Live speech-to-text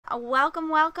welcome,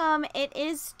 welcome. It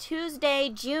is Tuesday,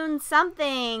 June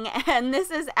something, and this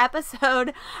is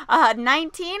episode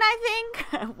 19, I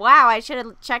think. Wow, I should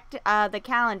have checked the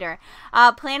calendar.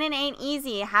 Planning ain't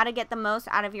easy, how to get the most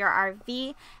out of your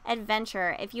RV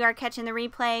adventure. If you are catching the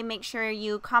replay, make sure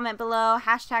you comment below,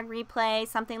 hashtag replay,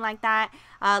 something like that.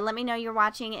 Let me know you're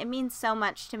watching. It means so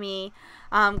much to me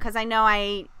because I know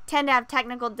I tend to have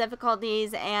technical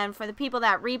difficulties, and for the people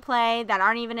that replay that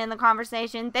aren't even in the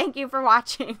conversation, thank you for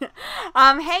watching.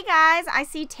 Hey guys, I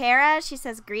see Tara. She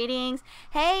says greetings.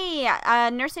 Hey,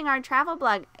 nursing our travel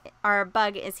bug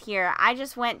is here. I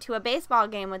just went to a baseball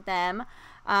game with them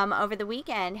over the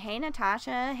weekend. Hey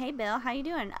Natasha. Hey Bill, how you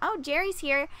doing? Oh, Jerry's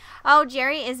here. Oh,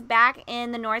 Jerry is back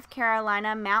in the North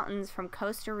Carolina mountains from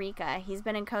Costa Rica. He's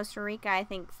been in Costa Rica I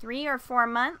think 3 or 4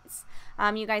 months.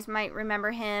 You guys might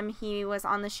remember him. He was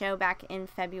on the show back in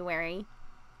February.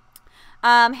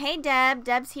 Hey Deb.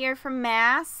 Deb's here from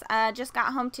Mass. Just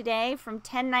got home today from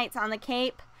 10 nights on the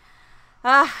Cape.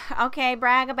 Okay,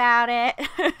 brag about it.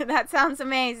 That sounds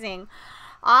amazing.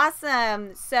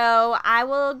 Awesome. So I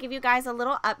will give you guys a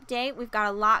little update. We've got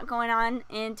a lot going on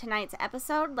in tonight's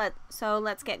episode. So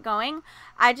let's get going.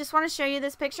 I just want to show you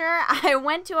this picture. I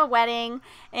went to a wedding,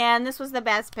 and this was the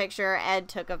best picture Ed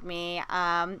took of me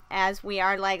as we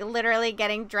are like literally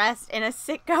getting dressed in a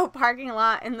Citgo parking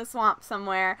lot in the swamp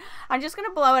somewhere. I'm just going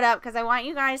to blow it up because I want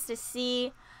you guys to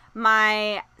see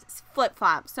my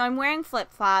flip-flops. So I'm wearing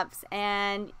flip-flops,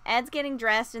 and Ed's getting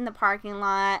dressed in the parking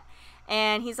lot.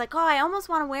 And he's like, oh, I almost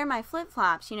want to wear my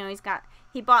flip-flops. You know,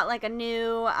 he bought like a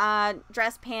new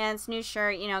dress pants, new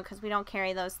shirt, you know, because we don't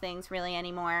carry those things really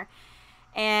anymore.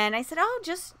 And I said, oh,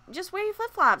 just wear your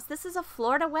flip-flops. This is a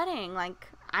Florida wedding. Like,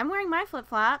 I'm wearing my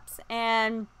flip-flops.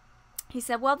 And he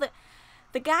said, well,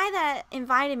 the guy that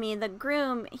invited me, the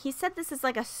groom, he said this is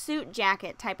like a suit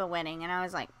jacket type of wedding. And I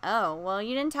was like, oh, well,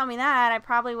 you didn't tell me that. I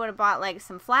probably would have bought like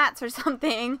some flats or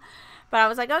something. But I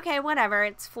was like, okay, whatever.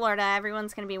 It's Florida.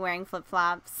 Everyone's going to be wearing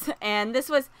flip-flops. And this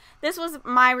was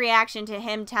my reaction to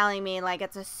him telling me, like,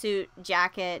 it's a suit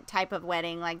jacket type of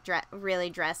wedding, like, really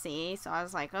dressy. So I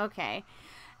was like, okay.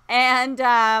 And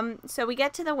so we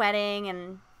get to the wedding,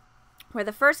 and we're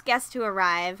the first guests to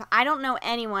arrive. I don't know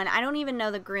anyone. I don't even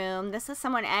know the groom. This is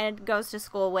someone Ed goes to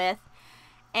school with.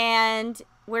 And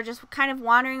we're just kind of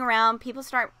wandering around. People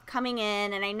start coming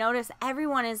in, and I notice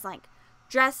everyone is, like,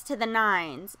 dressed to the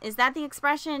nines. Is that the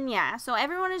expression? Yeah. So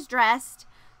everyone is dressed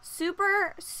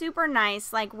super, super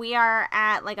nice. Like we are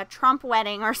at like a Trump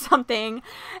wedding or something.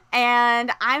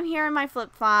 And I'm here in my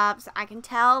flip-flops. I can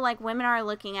tell like women are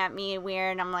looking at me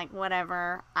weird. I'm like,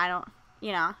 whatever. I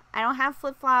don't have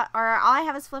flip-flop, or all I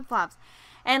have is flip-flops.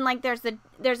 And like there's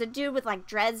a dude with like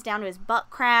dreads down to his butt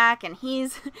crack, and he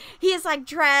is like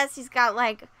dressed. He's got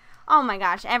like, oh my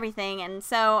gosh, everything. And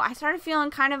so I started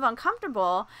feeling kind of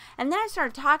uncomfortable. And then I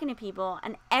started talking to people,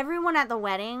 and everyone at the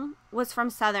wedding was from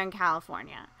Southern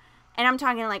California. And I'm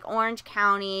talking like Orange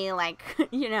County, like,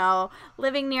 you know,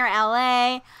 living near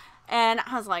LA. And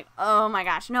I was like, oh my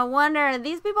gosh, no wonder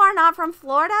these people are not from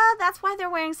Florida. That's why they're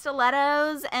wearing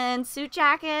stilettos and suit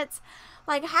jackets.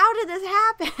 Like, how did this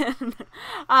happen?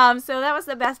 So that was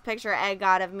the best picture Ed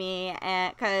got of me,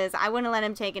 because I wouldn't let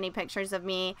him take any pictures of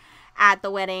me at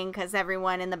the wedding because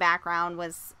everyone in the background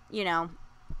was, you know,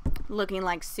 looking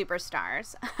like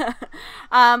superstars.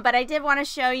 But I did want to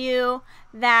show you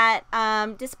that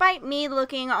despite me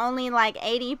looking only like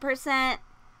 80%,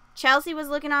 Chelsea was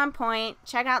looking on point.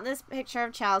 Check out this picture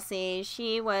of Chelsea.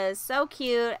 She was so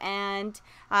cute, and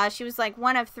she was like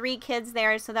one of 3 kids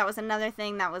there, so that was another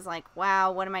thing that was like,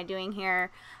 wow, what am I doing here?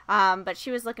 But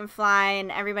she was looking fly, and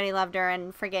everybody loved her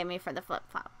and forgave me for the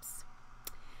flip-flops.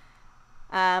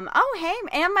 Oh, hey,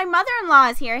 and my mother-in-law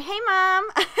is here. Hey, Mom.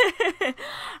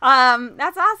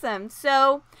 That's awesome.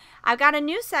 So I've got a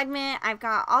new segment. I've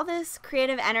got all this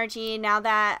creative energy now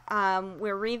that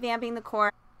we're revamping the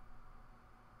course.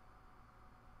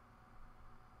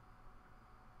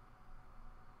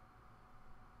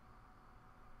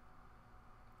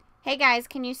 Hey guys,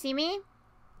 can you see me?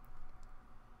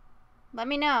 Let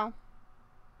me know.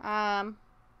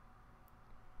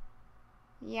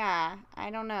 Yeah, I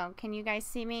don't know. Can you guys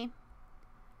see me?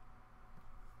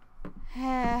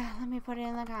 Let me put it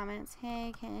in the comments.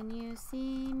 Hey, can you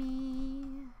see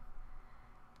me?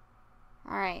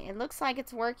 Alright, it looks like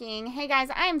it's working. Hey guys,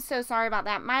 I am so sorry about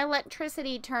that. My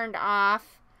electricity turned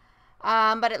off.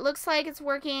 But it looks like it's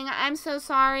working. I'm so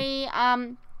sorry.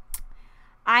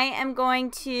 I am going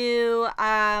to,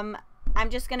 I'm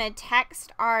just going to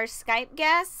text our Skype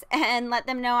guests and let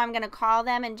them know I'm going to call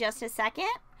them in just a second.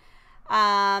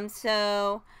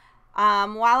 So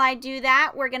While I do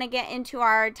that, we're going to get into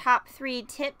our top 3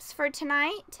 tips for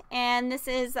tonight. And this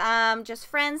is just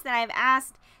friends that I've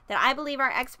asked that I believe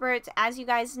are experts. As you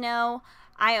guys know,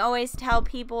 I always tell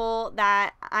people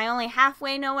that I only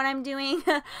halfway know what I'm doing.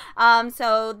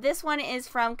 So this one is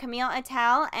from Camille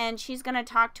Attell, and she's going to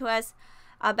talk to us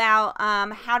about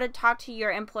how to talk to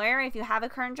your employer if you have a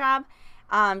current job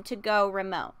to go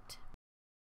remote.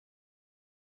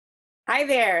 Hi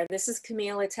there, this is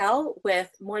Camille Attell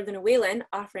with More Than a Wheelin',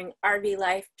 offering RV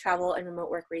life, travel, and remote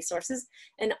work resources,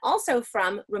 and also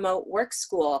from Remote Work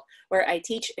School, where I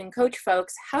teach and coach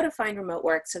folks how to find remote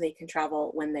work so they can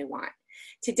travel when they want.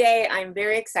 Today, I'm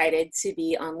very excited to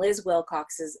be on Liz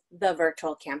Wilcox's The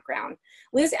Virtual Campground.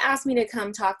 Liz asked me to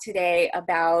come talk today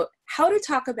about how to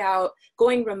talk about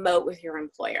going remote with your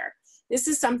employer. This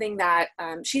is something that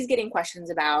she's getting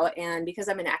questions about, and because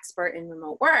I'm an expert in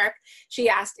remote work, she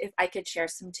asked if I could share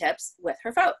some tips with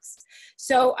her folks.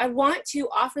 So I want to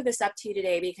offer this up to you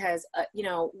today because,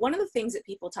 one of the things that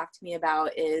people talk to me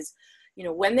about is,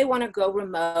 when they want to go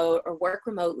remote or work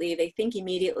remotely, they think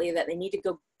immediately that they need to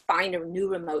go find a new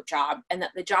remote job and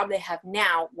that the job they have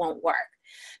now won't work.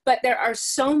 But there are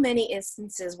so many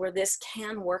instances where this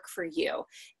can work for you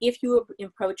if you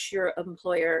approach your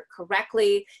employer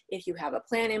correctly, if you have a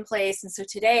plan in place. And so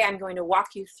today I'm going to walk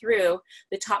you through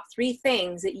the top 3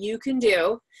 things that you can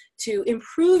do to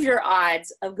improve your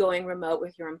odds of going remote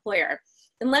with your employer.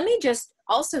 And let me just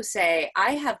also say,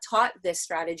 I have taught this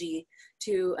strategy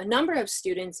to a number of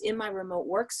students in my remote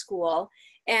work school,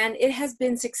 and it has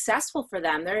been successful for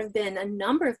them. There have been a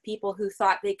number of people who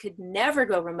thought they could never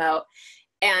go remote,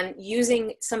 and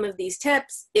using some of these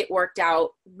tips, it worked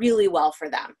out really well for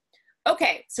them.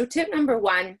 Okay, so tip number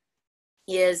 1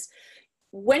 is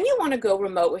when you want to go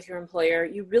remote with your employer,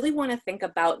 you really want to think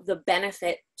about the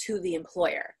benefit to the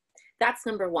employer. That's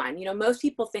number 1. Most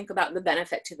people think about the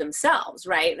benefit to themselves,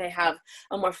 right? They have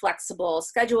a more flexible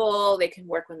schedule, they can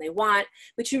work when they want,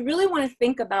 but you really want to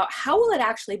think about how will it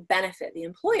actually benefit the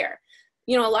employer?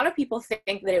 A lot of people think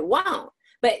that it won't,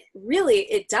 but really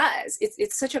it does.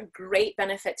 It's such a great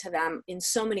benefit to them in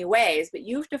so many ways, but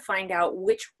you have to find out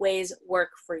which ways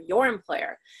work for your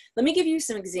employer. Let me give you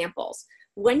some examples.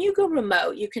 When you go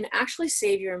remote, you can actually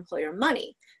save your employer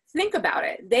money. Think about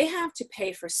it. They have to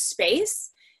pay for space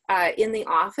in the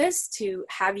office to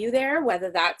have you there, whether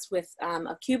that's with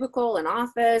a cubicle, an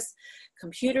office,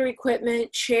 computer equipment,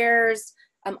 chairs,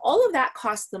 all of that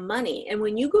costs them money. And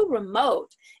when you go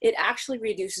remote, it actually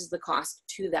reduces the cost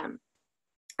to them.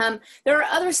 There are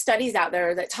other studies out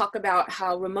there that talk about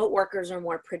how remote workers are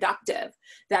more productive,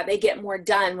 that they get more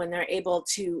done when they're able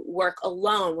to work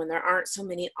alone, when there aren't so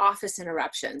many office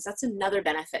interruptions. That's another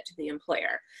benefit to the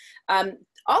employer.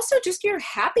 Also, just your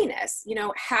happiness.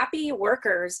 Happy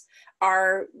workers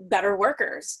are better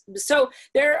workers. So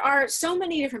there are so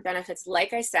many different benefits,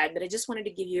 like I said, but I just wanted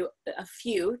to give you a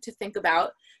few to think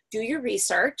about. Do your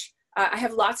research. I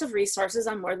have lots of resources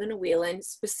on More Than a Wheelin'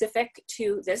 specific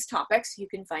to this topic, so you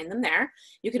can find them there.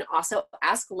 You can also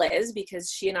ask Liz, because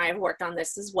she and I have worked on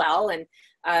this as well,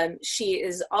 and she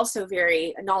is also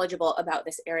very knowledgeable about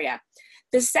this area.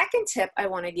 The second tip I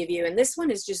want to give you, and this one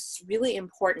is just really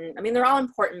important. I mean, they're all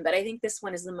important, but I think this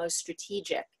one is the most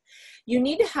strategic. You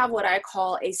need to have what I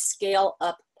call a scale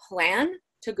up plan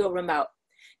to go remote.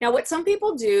 Now, what some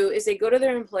people do is they go to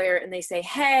their employer and they say,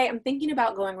 hey, I'm thinking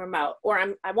about going remote, or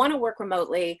I want to work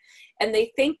remotely. And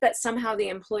they think that somehow the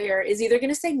employer is either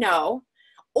going to say no,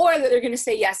 or that they're going to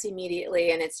say yes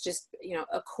immediately. And it's just,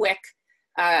 a quick,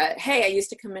 hey, I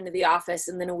used to come into the office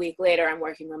and then a week later I'm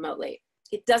working remotely.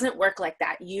 It doesn't work like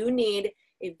that. You need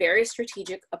a very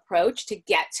strategic approach to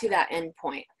get to that end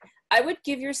point. I would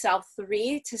give yourself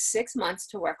 3 to 6 months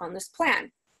to work on this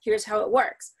plan. Here's how it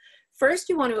works. First,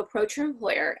 you want to approach your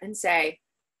employer and say,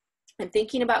 I'm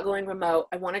thinking about going remote.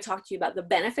 I want to talk to you about the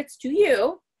benefits to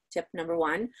you, tip number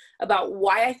 1, about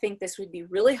why I think this would be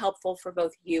really helpful for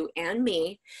both you and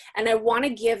me. And I want to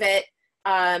give it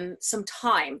some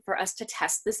time for us to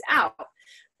test this out.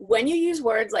 When you use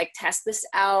words like test this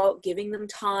out, giving them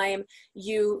time,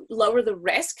 you lower the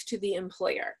risk to the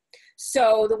employer.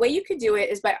 So the way you could do it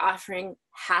is by offering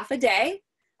half a day,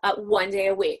 1 day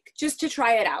a week, just to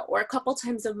try it out, or a couple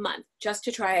times a month, just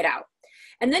to try it out.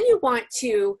 And then you want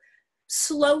to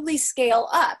slowly scale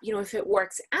up. If it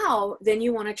works out, then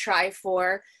you want to try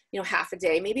for, half a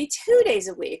day, maybe 2 days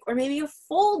a week, or maybe a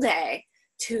full day,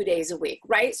 2 days a week,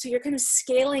 right? So you're kind of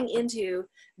scaling into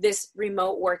this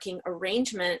remote working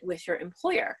arrangement with your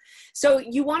employer. So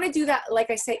you want to do that,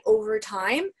 like I say, over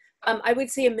time. I would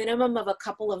say a minimum of a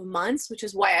couple of months, which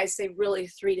is why I say really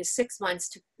 3 to 6 months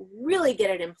to really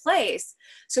get it in place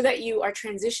so that you are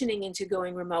transitioning into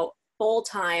going remote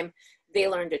full-time. They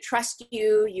learn to trust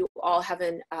you. You all have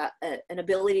an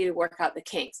ability to work out the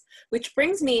kinks, which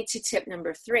brings me to tip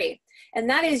number 3. And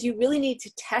that is, you really need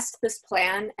to test this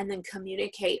plan and then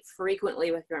communicate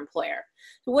frequently with your employer.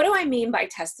 So what do I mean by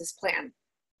test this plan?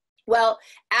 Well,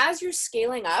 as you're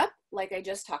scaling up, like I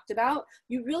just talked about,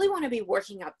 you really want to be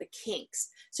working out the kinks.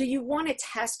 So you want to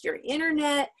test your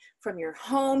internet from your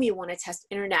home. You want to test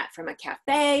internet from a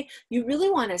cafe. You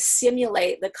really want to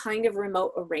simulate the kind of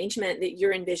remote arrangement that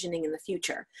you're envisioning in the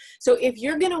future. So if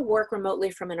you're going to work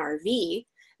remotely from an RV,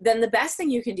 then the best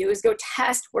thing you can do is go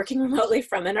test working remotely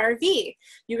from an RV.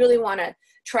 You really want to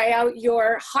try out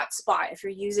your hotspot if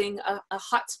you're using a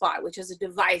hotspot, which is a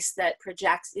device that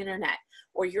projects internet,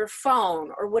 or your phone,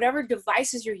 or whatever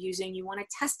devices you're using. You want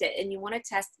to test it, and you want to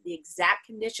test the exact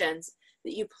conditions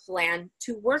that you plan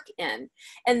to work in.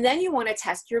 And then you want to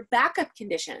test your backup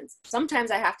conditions.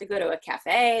 Sometimes I have to go to a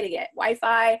cafe to get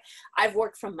Wi-Fi. I've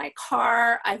worked from my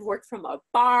car. I've worked from a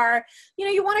bar. You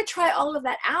know, you want to try all of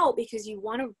that out because you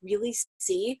want to really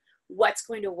see what's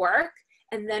going to work.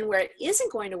 And then where it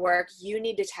isn't going to work, you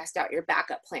need to test out your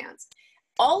backup plans.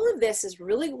 All of this is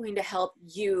really going to help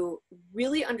you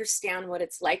really understand what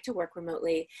it's like to work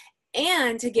remotely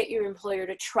and to get your employer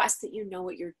to trust that you know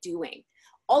what you're doing.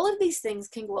 All of these things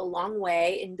can go a long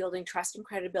way in building trust and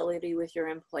credibility with your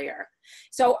employer.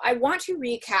 So I want to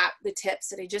recap the tips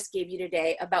that I just gave you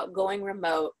today about going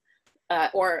remote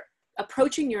or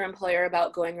approaching your employer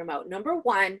about going remote. Number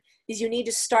 1 is you need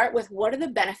to start with what are the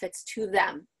benefits to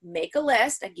them. Make a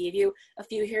list. I gave you a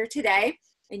few here today,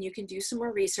 and you can do some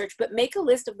more research, but make a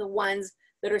list of the ones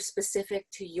that are specific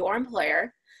to your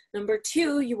employer. Number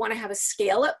 2, you want to have a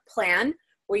scale-up plan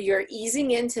where you're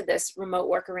easing into this remote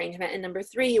work arrangement. And number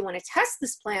 3, you want to test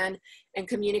this plan and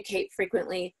communicate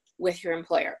frequently with your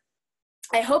employer.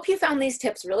 I hope you found these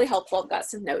tips really helpful. I've got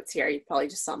some notes here. You probably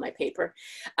just saw my paper.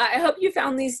 I hope you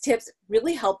found these tips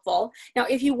really helpful. Now,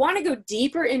 if you want to go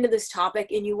deeper into this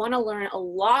topic and you want to learn a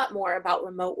lot more about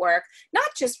remote work, not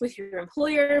just with your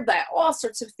employer, but all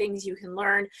sorts of things you can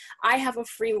learn, I have a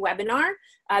free webinar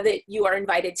that you are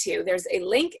invited to. There's a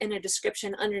link in a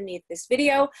description underneath this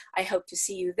video. I hope to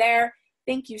see you there.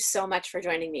 Thank you so much for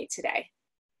joining me today.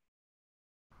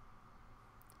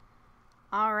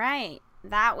 All right.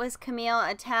 That was Camille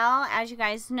Attell. As you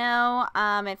guys know,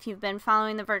 if you've been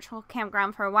following the virtual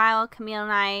campground for a while, Camille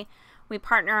and I, we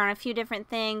partner on a few different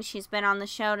things. She's been on the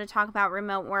show to talk about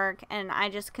remote work, and I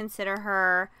just consider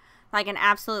her like an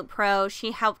absolute pro.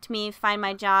 She helped me find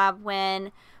my job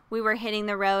when we were hitting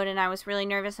the road and I was really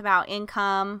nervous about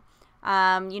income.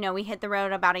 You know, we hit the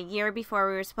road about a year before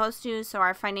we were supposed to, so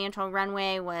our financial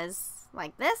runway was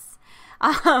like this.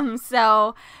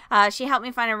 So she helped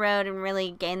me find a road and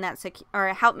really gain that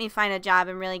help me find a job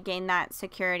and really gain that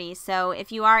security. So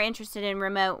if you are interested in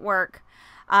remote work,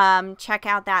 check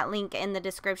out that link in the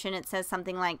description. It says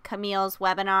something like Camille's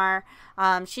webinar.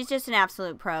 She's just an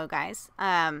absolute pro, guys.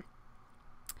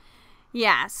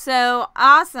 Yeah, so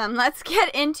awesome. Let's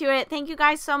get into it. Thank you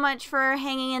guys so much for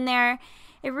hanging in there.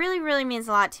 It really, really means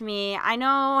a lot to me. I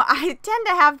know I tend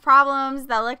to have problems.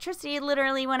 The electricity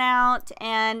literally went out,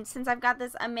 and since I've got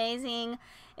this amazing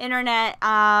internet,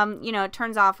 you know, it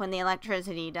turns off when the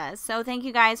electricity does. So thank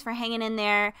you guys for hanging in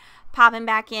there, popping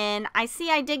back in. I see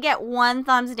I did get 1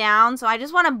 thumbs down, so I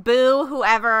just want to boo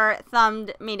whoever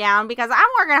thumbed me down because I'm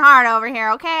working hard over here,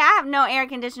 okay? I have no air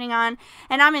conditioning on,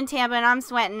 and I'm in Tampa, and I'm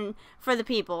sweating for the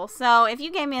people. So if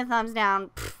you gave me a thumbs down,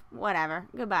 whatever.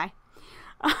 Goodbye.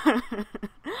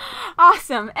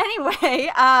 Awesome. Anyway,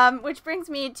 which brings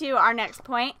me to our next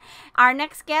point. Our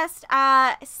next guest,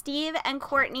 Steve and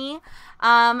Courtney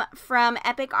from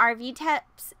Epic RV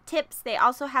Tips. They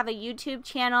also have a YouTube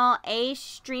channel, A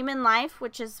Streamin' Life,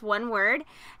 which is one word.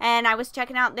 And I was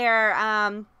checking out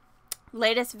their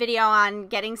latest video on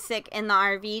getting sick in the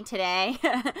RV today,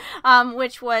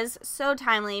 which was so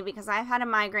timely because I've had a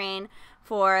migraine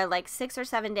for like 6 or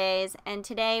 7 days, and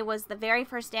today was the very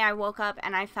first day I woke up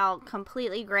and I felt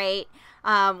completely great,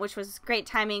 which was great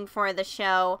timing for the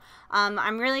show.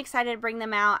 I'm really excited to bring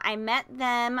them out. I met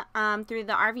them through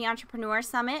the RV Entrepreneur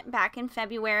Summit back in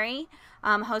February,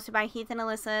 hosted by Heath and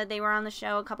Alyssa. They were on the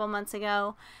show a couple months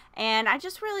ago, and I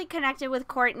just really connected with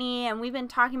Courtney, and we've been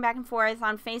talking back and forth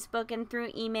on Facebook and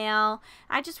through email.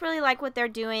 I just really like what they're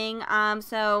doing.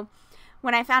 So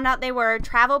when I found out they were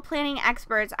travel planning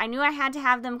experts, I knew I had to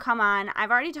have them come on. I've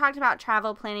already talked about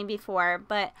travel planning before,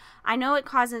 but I know it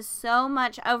causes so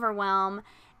much overwhelm,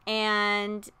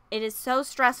 and it is so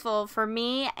stressful for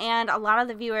me and a lot of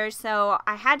the viewers, so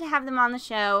I had to have them on the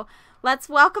show. Let's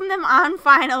welcome them on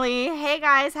finally. Hey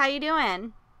guys, how you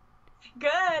doing?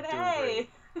 Good, hey.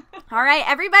 All right,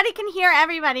 everybody can hear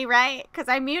everybody, right? Because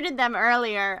I muted them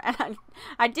earlier, and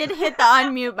I did hit the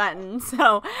unmute button.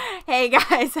 So, hey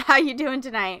guys, how you doing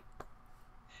tonight?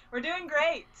 We're doing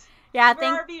great. Yeah,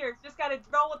 we're RVers. Just gotta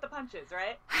roll with the punches,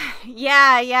 right?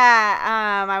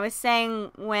 Yeah. I was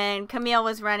saying when Camille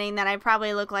was running that I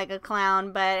probably look like a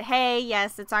clown, but hey,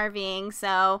 yes, it's RVing,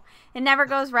 so it never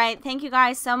goes right. Thank you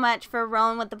guys so much for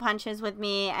rolling with the punches with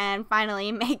me and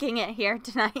finally making it here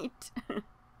tonight.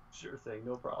 Sure thing,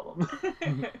 no problem.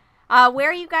 Where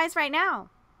are you guys right now?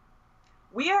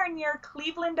 We are near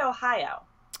Cleveland, Ohio.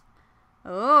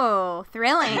 Oh,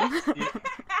 thrilling.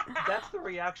 That's the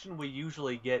reaction we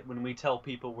usually get when we tell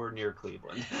people we're near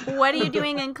Cleveland. What are you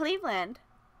doing in Cleveland?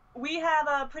 We have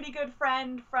a pretty good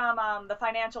friend from the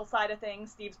financial side of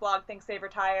things. Steve's blog, Think Save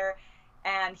Retire,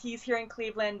 and he's here in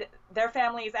Cleveland. Their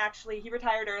family is actually, he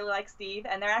retired early like Steve,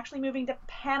 and they're actually moving to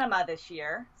Panama this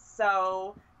year.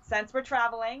 So since we're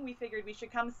traveling, we figured we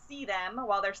should come see them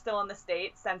while they're still in the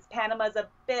States, since Panama's a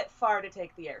bit far to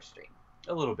take the Airstream.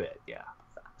 A little bit, yeah.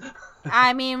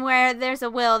 I mean, where there's a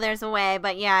will, there's a way.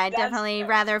 But yeah, I'd That's definitely right.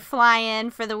 rather fly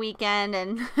in for the weekend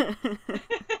and.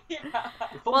 Yeah.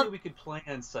 If only we could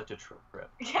plan such a trip.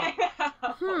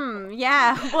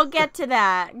 Yeah, we'll get to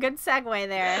that. Good segue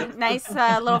there. Nice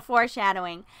little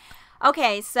foreshadowing.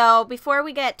 Okay, so before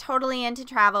we get totally into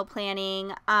travel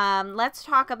planning, let's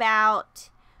talk about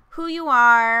who you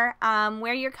are,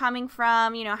 where you're coming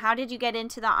from. You know, how did you get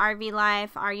into the RV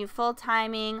life? Are you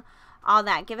full-timing? All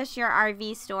that. Give us your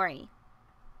RV story.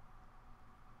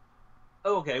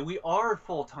 Okay, we are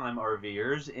full-time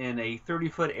RVers in a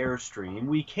 30-foot Airstream.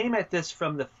 We came at this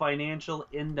from the financial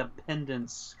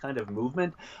independence kind of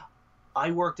movement. I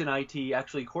worked in IT.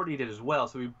 Actually, Courtney did as well.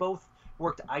 So we both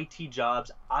worked IT jobs.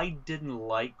 I didn't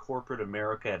like corporate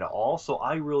America at all, so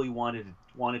I really wanted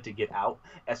to get out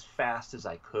as fast as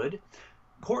I could.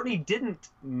 Courtney didn't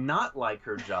not like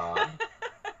her job.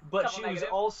 But she was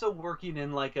also working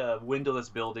in like a windowless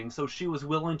building, so she was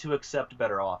willing to accept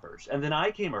better offers. And then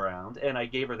I came around and I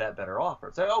gave her that better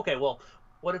offer. So, okay, well,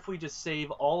 what if we just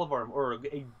save all of our, or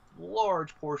a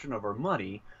large portion of our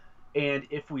money, and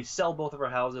if we sell both of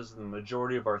our houses and the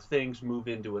majority of our things, move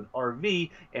into an RV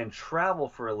and travel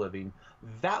for a living,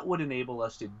 that would enable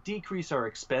us to decrease our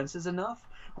expenses enough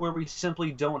where we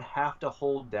simply don't have to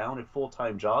hold down a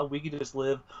full-time job. We could just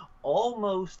live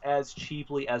almost as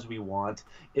cheaply as we want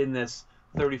in this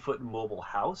 30-foot mobile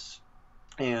house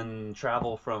and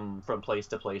travel from place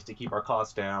to place to keep our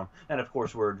costs down. And of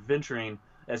course, we're adventuring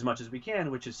as much as we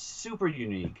can, which is super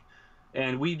unique.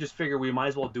 And we just figure we might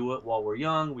as well do it while we're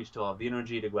young. We still have the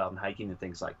energy to go out and hiking and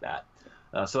things like that.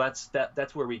 So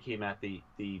that's where we came at the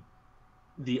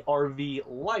RV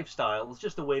lifestyle. It's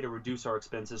just a way to reduce our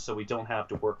expenses so we don't have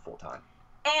to work full time.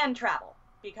 And travel,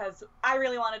 because I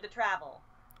really wanted to travel.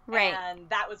 Right. And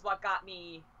that was what got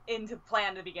me into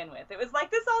Plan to begin with. It was like,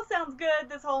 this all sounds good,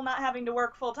 this whole not having to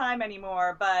work full time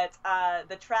anymore, but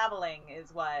the traveling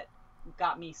is what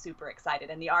got me super excited,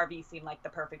 and the RV seemed like the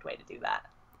perfect way to do that.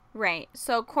 Right.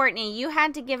 So, Courtney, you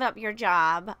had to give up your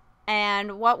job.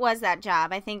 And what was that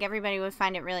job? I think everybody would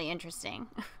find it really interesting.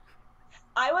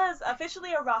 I was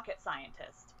officially a rocket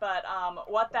scientist, but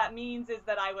what that means is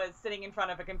that I was sitting in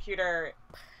front of a computer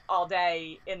all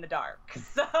day in the dark.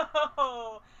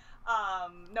 So,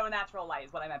 no natural light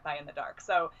is what I meant by in the dark.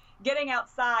 So, getting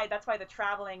outside, that's why the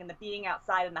traveling and the being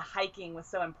outside and the hiking was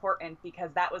so important,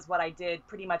 because that was what I did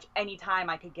pretty much any time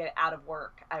I could get out of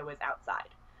work, I was outside.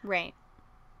 Right.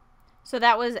 So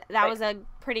that was a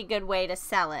pretty good way to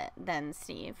sell it then,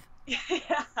 Steve.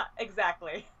 Yeah,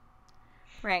 exactly.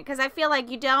 Right, because I feel like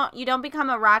you don't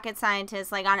become a rocket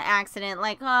scientist like on accident,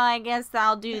 like, oh, I guess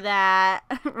I'll do that,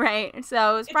 right?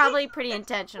 So it's probably pretty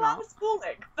intentional. A lot of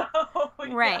schooling,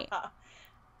 so right, yeah.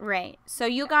 Right. So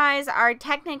you guys are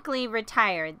technically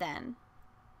retired then.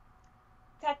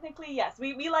 Technically, yes.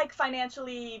 We like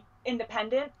financially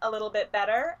independent a little bit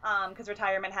better, because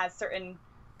retirement has certain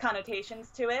connotations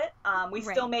to it. We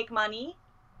still make money,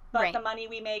 but the money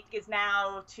we make is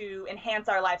now to enhance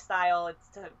our lifestyle.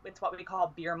 It's what we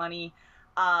call beer money.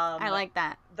 I like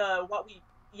that.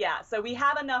 So we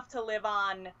have enough to live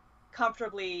on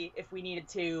comfortably if we needed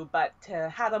to, but to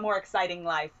have a more exciting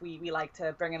life, we like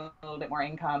to bring in a little bit more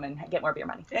income and get more beer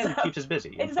money. And it keeps us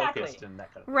busy and focused and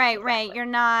that kind of thing. Right, right. You're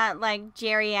not like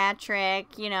geriatric,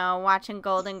 watching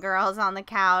Golden Girls on the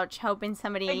couch, hoping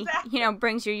somebody,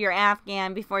 brings you your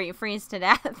Afghan before you freeze to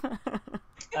death.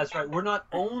 That's right. We're not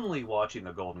only watching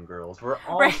the Golden Girls, we're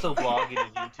also blogging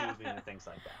and YouTubing and things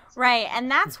like that. Right, and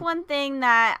that's one thing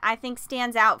that I think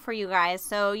stands out for you guys.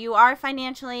 So you are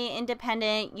financially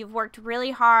independent. You've worked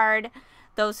really hard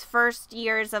those first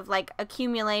years of like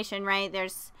accumulation, right?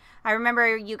 There's I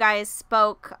remember you guys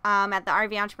spoke at the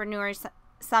RV Entrepreneurs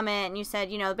Summit, and you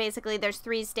said, you know, basically there's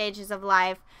 3 stages of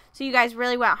life. So you guys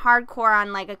really went hardcore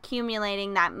on like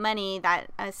accumulating that money,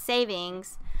 that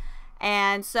savings.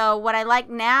 And so what I like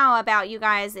now about you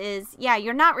guys is, yeah,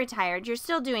 you're not retired. You're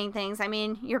still doing things. I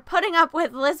mean, you're putting up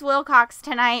with Liz Wilcox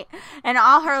tonight and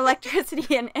all her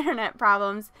electricity and internet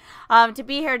problems to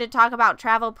be here to talk about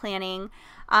travel planning.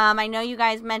 I know you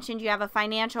guys mentioned you have a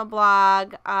financial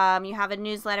blog. You have a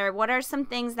newsletter. What are some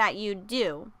things that you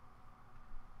do?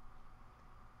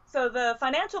 So the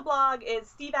financial blog is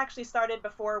Steve actually started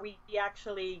before we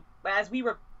actually, as we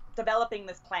were developing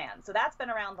this plan. So that's been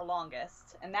around the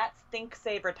longest, and that's Think,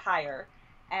 Save, Retire.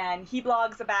 And he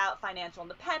blogs about financial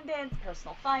independence,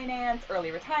 personal finance,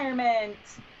 early retirement.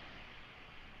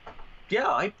 Yeah,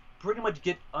 I pretty much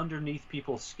get underneath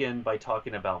people's skin by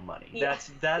talking about money. Yeah.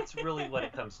 That's really what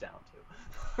it comes down to.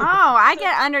 Oh, I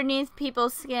get underneath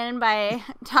people's skin by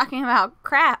talking about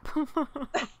crap.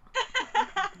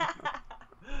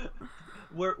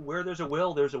 Where there's a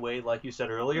will, there's a way, like you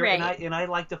said earlier, Right. and I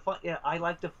like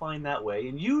to find that way,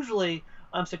 and usually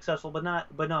I'm successful, but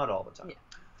not all the time.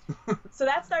 Yeah. So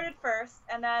that started first,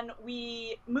 and then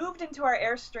we moved into our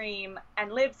Airstream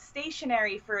and lived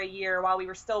stationary for a year while we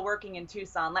were still working in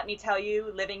Tucson. Let me tell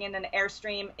you, living in an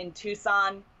Airstream in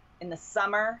Tucson in the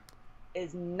summer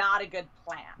is not a good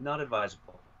plan. Not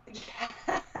advisable.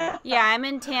 Yeah, I'm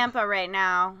in Tampa right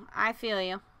now. I feel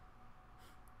you.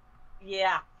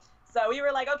 Yeah. So we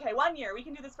were like, okay, 1 year, we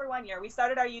can do this for 1 year. We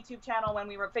started our YouTube channel when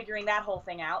we were figuring that whole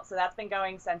thing out. So that's been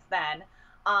going since then.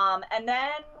 And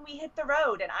then we hit the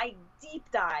road, and I deep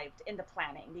dived into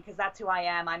planning because that's who I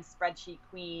am. I'm spreadsheet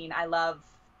queen.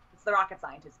 It's the rocket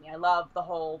scientist in me. I love the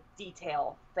whole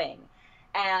detail thing.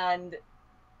 And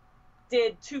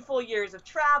did 2 full years of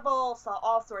travel, saw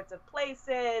all sorts of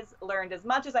places, learned as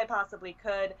much as I possibly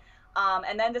could.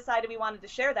 And then decided we wanted to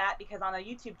share that because on a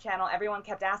YouTube channel, everyone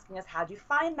kept asking us, how'd you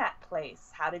find that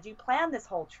place? How did you plan this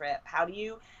whole trip? How do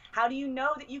you know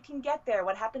that you can get there?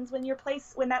 What happens when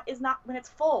when it's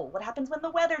full? What happens when the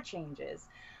weather changes?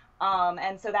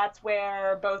 And so that's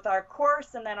where both our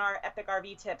course and then our Epic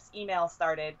RV Tips email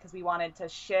started, because we wanted to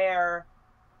share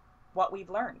what we've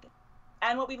learned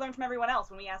and what we've learned from everyone else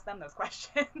when we asked them those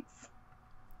questions.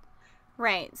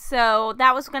 Right. So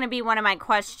that was going to be one of my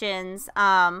questions,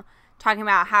 talking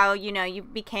about how, you know, you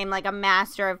became like a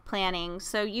master of planning.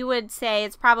 So you would say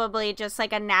it's probably just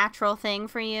like a natural thing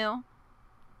for you?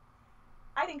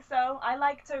 I think so. I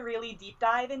like to really deep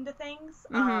dive into things.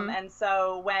 Mm-hmm. And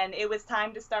so when it was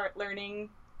time to start learning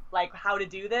like how to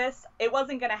do this, it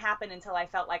wasn't going to happen until I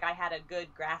felt like I had a good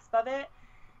grasp of it.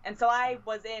 And so I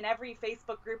was in every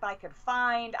Facebook group I could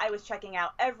find. I was checking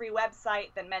out every website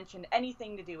that mentioned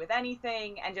anything to do with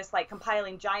anything and just like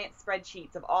compiling giant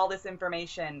spreadsheets of all this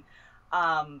information,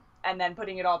 and then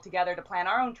putting it all together to plan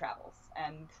our own travels.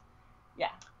 And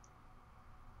yeah.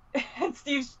 And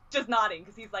Steve's just nodding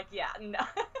because he's like, yeah, no.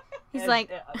 He's like...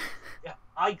 Yeah,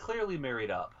 I clearly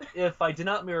married up. If I did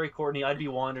not marry Courtney, I'd be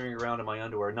wandering around in my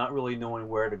underwear, not really knowing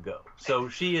where to go. So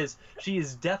she is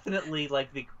definitely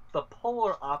like the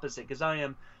polar opposite, because I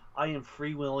am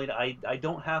freewheeling. I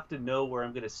don't have to know where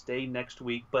I'm going to stay next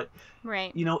week, but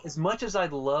Right. you know, as much as I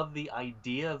love the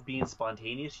idea of being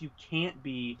spontaneous, you can't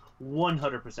be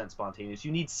 100% spontaneous.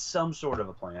 You need some sort of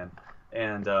a plan,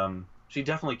 and she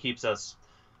definitely keeps us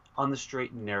on the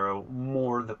straight and narrow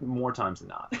more times than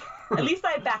not. At least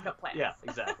I have backup plans. Yeah,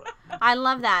 exactly. I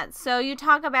love that. So you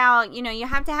talk about, you know, you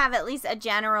have to have at least a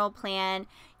general plan.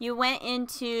 You went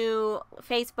into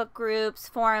Facebook groups,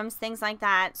 forums, things like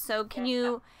that. So can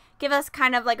you give us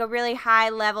kind of like a really high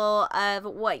level of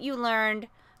what you learned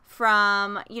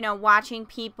from, you know, watching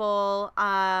people,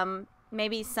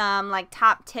 maybe some like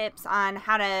top tips on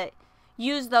how to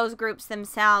use those groups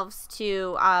themselves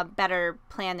to better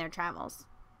plan their travels?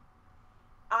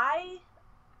 I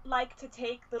like to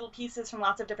take little pieces from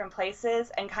lots of different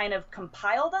places and kind of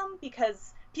compile them,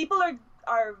 because people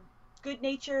are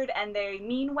good-natured and they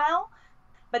mean well,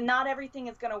 but not everything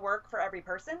is going to work for every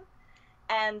person.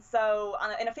 And so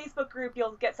in a Facebook group,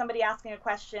 you'll get somebody asking a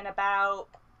question about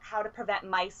how to prevent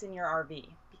mice in your RV,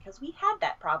 because we had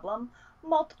that problem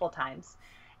multiple times.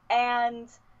 And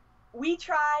we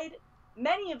tried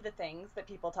many of the things that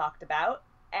people talked about,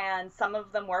 and some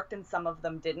of them worked and some of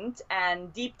them didn't.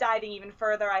 And deep diving even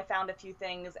further, I found a few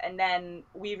things, and then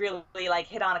we really like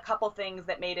hit on a couple things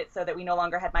that made it so that we no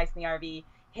longer had mice in the RV.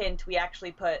 Hint, we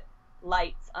actually put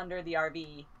lights under the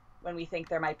RV when we think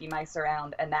there might be mice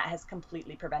around, and that has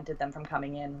completely prevented them from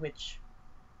coming in, which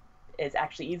is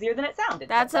actually easier than it sounded.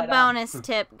 That's a bonus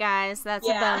tip, guys. That's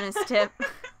a bonus tip.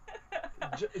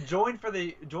 Join for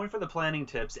the planning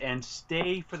tips and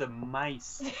stay for the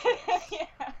mice.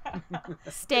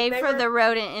 Stay for the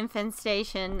rodent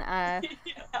infestation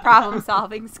problem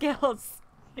solving skills.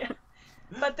 Yeah.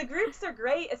 But the groups are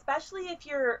great, especially if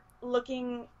you're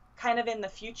looking kind of in the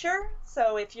future.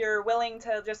 So if you're willing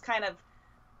to just kind of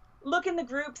look in the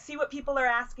group, see what people are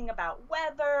asking about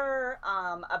weather,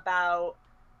 about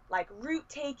like route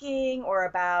taking, or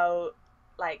about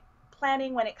like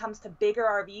planning when it comes to bigger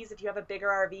RVs. If you have a bigger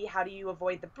RV, how do you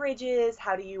avoid the bridges?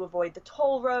 How do you avoid the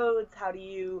toll roads? How do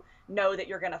you know that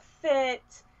you're going to fit?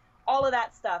 All of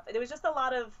that stuff. There was just a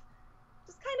lot of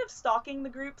just kind of stalking the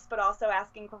groups, but also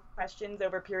asking questions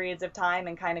over periods of time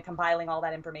and kind of compiling all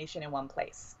that information in one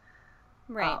place.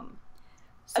 Right.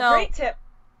 So, a great tip.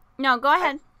 No, go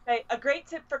ahead. A great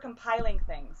tip for compiling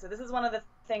things. So this is one of the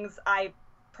things I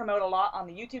promote a lot on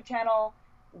the YouTube channel.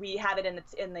 We have it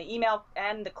in the email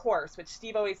and the course, which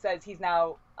Steve always says he's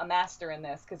now a master in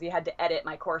this because he had to edit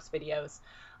my course videos.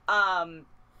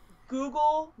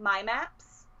 Google My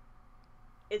Maps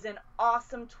is an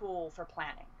awesome tool for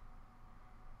planning.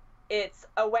 It's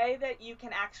a way that you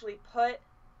can actually put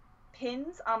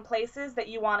pins on places that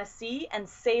you want to see and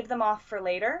save them off for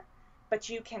later. But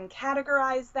you can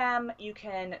categorize them, you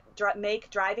can make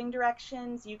driving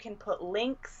directions, you can put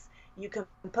links, you can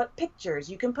put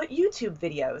pictures, you can put YouTube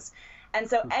videos. And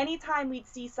so anytime we'd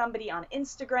see somebody on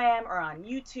Instagram or on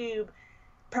YouTube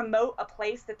promote a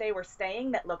place that they were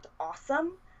staying that looked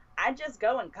awesome, I'd just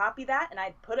go and copy that and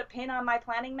I'd put a pin on my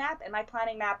planning map, and my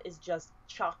planning map is just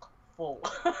chock full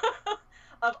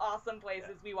of awesome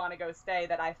places we want to go stay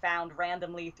that I found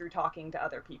randomly through talking to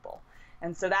other people.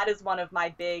 And so that is one of my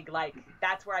big,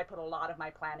 that's where I put a lot of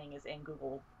my planning, is in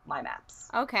Google My Maps.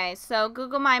 Okay, so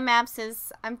Google My Maps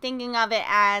is, I'm thinking of it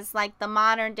as like the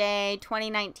modern day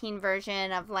 2019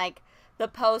 version of like the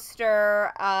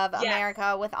poster of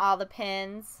America with all the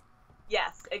pins.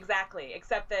 Yes, exactly.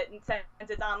 Except that since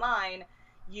it's online,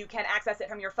 you can access it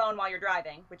from your phone while you're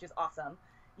driving, which is awesome.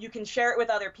 You can share it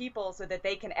with other people so that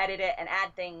they can edit it and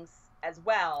add things as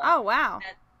well. Oh, wow.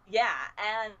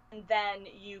 And then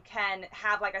you can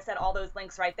have, like I said, all those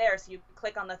links right there. So you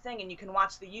click on the thing and you can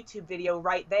watch the YouTube video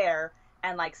right there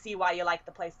and like see why you like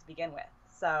the place to begin with.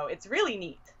 So it's really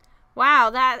neat. Wow,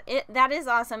 that is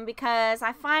awesome, because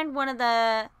I find one of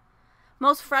the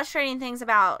most frustrating things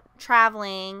about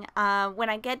traveling, when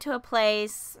I get to a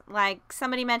place, like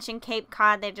somebody mentioned Cape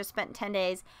Cod, they just spent 10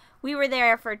 days. We were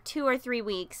there for 2 or 3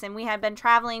 weeks, and we had been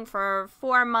traveling for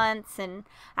 4 months, and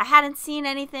I hadn't seen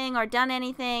anything or done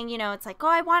anything. You know, it's like, oh,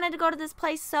 I wanted to go to this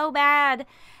place so bad.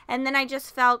 And then I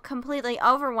just felt completely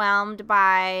overwhelmed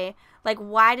by, like,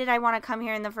 why did I want to come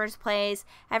here in the first place?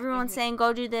 Everyone's saying,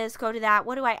 go do this, go do that.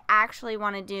 What do I actually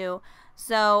want to do?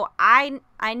 So I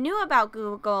knew about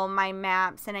Google My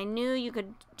Maps, and I knew you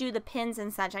could do the pins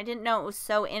and such. I didn't know it was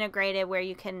so integrated where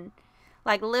you can,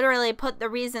 like, literally put the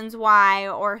reasons why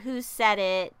or who said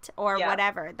it or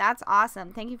whatever. That's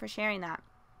awesome. Thank you for sharing that.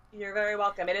 You're very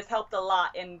welcome. It has helped a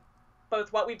lot in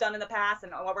both what we've done in the past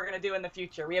and what we're going to do in the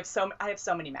future. I have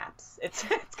so many maps. It's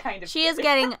kind of... She is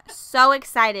getting so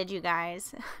excited, you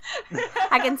guys.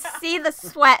 I can see the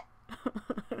sweat.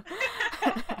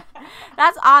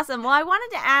 That's awesome. Well, I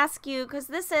wanted to ask you, because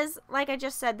this is, like I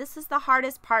just said, this is the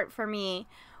hardest part for me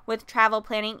with travel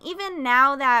planning. Even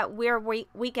now that we're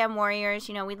weekend warriors,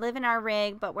 you know, we live in our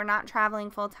rig, but we're not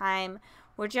traveling full time.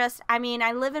 We're just, I mean,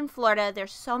 I live in Florida.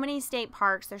 There's so many state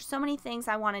parks. There's so many things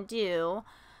I want to do.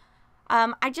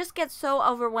 I just get so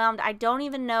overwhelmed. I don't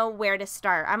even know where to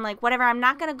start. I'm like, whatever, I'm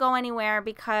not going to go anywhere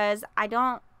because I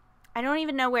don't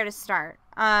even know where to start.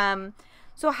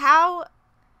 So how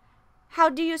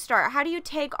do you start? How do you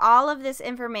take all of this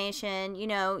information? You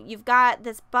know, you've got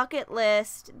this bucket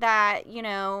list that, you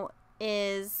know,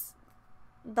 is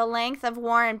the length of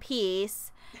War and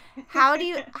Peace. How do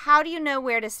you know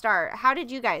where to start? How did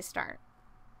you guys start?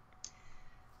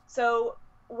 So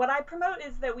what I promote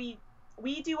is that we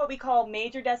do what we call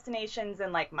major destinations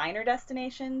and like minor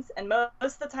destinations. And most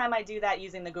of the time I do that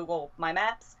using the Google My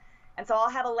Maps. And so I'll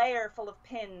have a layer full of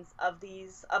pins of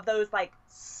those like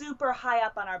super high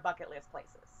up on our bucket list places.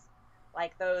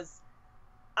 Like those,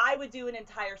 I would do an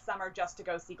entire summer just to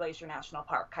go see Glacier National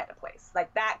Park kind of place.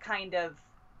 Like that kind of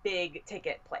big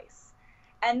ticket place.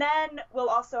 And then we'll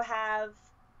also have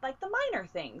like the minor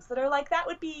things that are like, that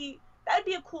would be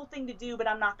a cool thing to do, but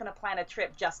I'm not going to plan a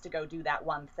trip just to go do that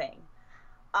one thing.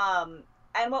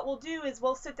 And what we'll do is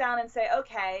we'll sit down and say,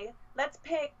 okay, let's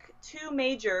pick 2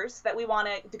 majors that we want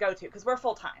to go to, because we're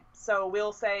full-time. So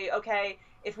we'll say, okay,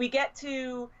 if we get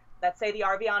to, let's say, the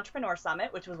RV Entrepreneur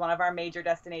Summit, which was one of our major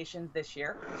destinations this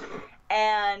year,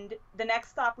 and the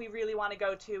next stop we really want to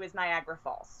go to is Niagara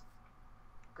Falls.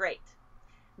 Great.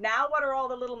 Now what are all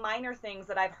the little minor things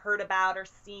that I've heard about or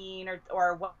seen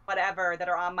or whatever that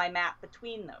are on my map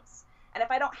between those? And if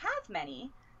I don't have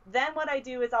many, then what I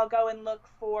do is I'll go and look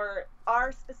for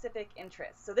our specific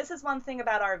interests. So this is one thing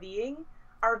about RVing.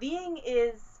 RVing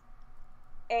is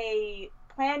a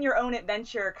plan your own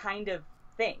adventure kind of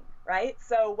thing, right?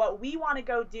 So what we want to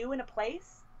go do in a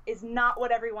place is not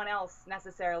what everyone else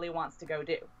necessarily wants to go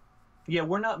do. Yeah,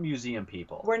 we're not museum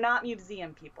people. We're not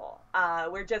museum people.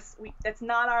 That's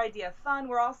not our idea of fun.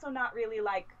 We're also not really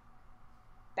like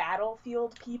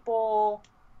battlefield people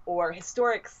or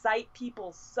historic site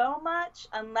people so much,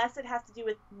 unless it has to do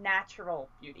with natural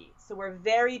beauty. So we're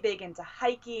very big into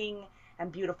hiking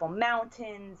and beautiful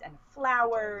mountains and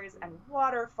flowers and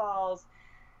waterfalls.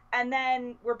 And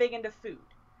then we're big into food.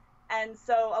 And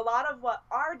so a lot of what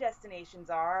our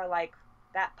destinations are, like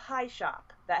that pie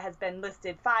shop that has been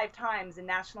listed 5 times in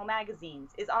national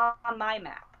magazines, is on my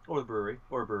map. Or the brewery.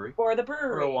 Or the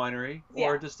brewery. Or a winery.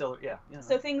 Or a distillery. Yeah.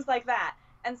 So things like that.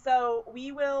 And so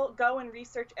we will go and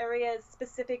research areas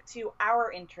specific to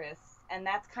our interests. And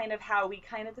that's kind of how we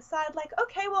kind of decide, like,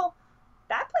 okay, well,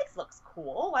 that place looks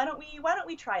cool. Why don't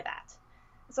we try that?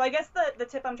 So I guess the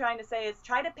tip I'm trying to say is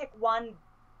try to pick one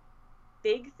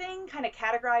big thing, kind of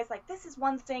categorize, like, this is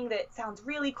one thing that sounds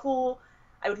really cool.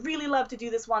 I would really love to do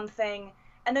this one thing.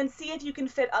 And then see if you can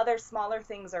fit other smaller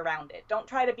things around it. Don't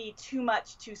try to be too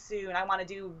much too soon. I want to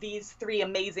do these 3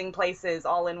 amazing places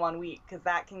all in 1 week, because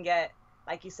that can get,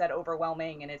 like you said,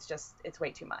 overwhelming, and it's way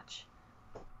too much.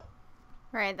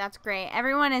 Right, that's great.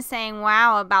 Everyone is saying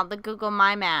wow about the Google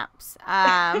My Maps.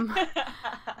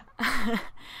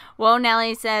 Whoa,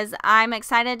 Nelly says, I'm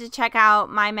excited to check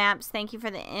out My Maps. Thank you for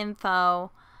the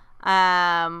info.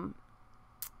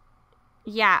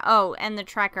 Yeah, oh, and the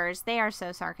trekkers, they are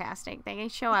so sarcastic. They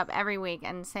show up every week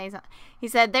and say something. He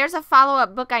said, there's a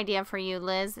follow-up book idea for you,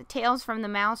 Liz. Tales from the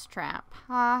Mousetrap.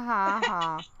 Ha, ha,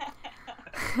 ha.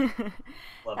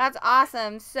 That's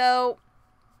awesome. So,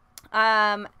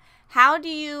 so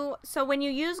when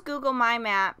you use Google My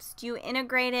Maps, do you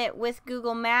integrate it with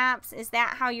Google Maps? Is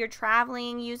that how you're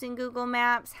traveling using Google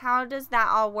Maps? How does that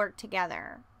all work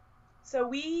together? So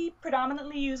we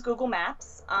predominantly use Google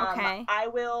Maps. Okay. I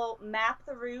will map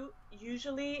the route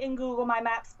usually in Google My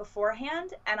Maps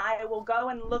beforehand, and I will go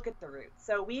and look at the route.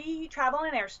 So we travel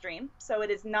in Airstream, so it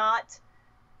is not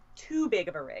too big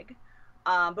of a rig,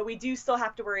 but we do still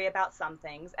have to worry about some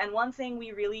things. And one thing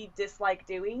we really dislike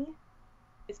doing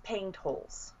is paying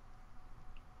tolls.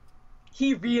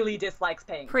 He really dislikes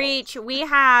paying Preach. tolls.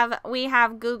 We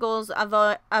have Google's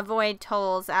avoid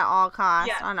tolls at all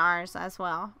costs on ours as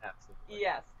well. Absolutely.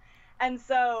 Yes. And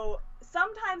so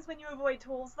sometimes when you avoid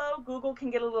tolls, though, Google can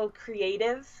get a little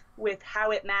creative with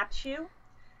how it maps you.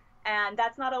 And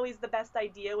that's not always the best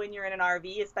idea when you're in an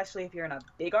RV, especially if you're in a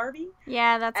big RV.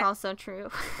 Yeah, that's also true.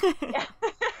 Yeah.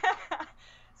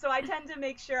 So I tend to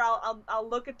make sure I'll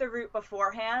look at the route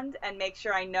beforehand and make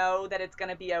sure I know that it's going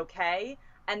to be okay.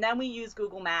 And then we use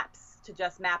Google Maps to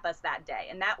just map us that day.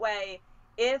 And that way,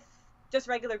 just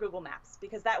regular Google Maps,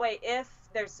 because that way if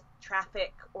there's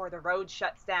traffic or the road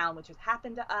shuts down, which has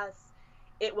happened to us,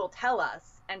 it will tell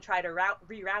us and try to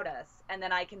reroute us. And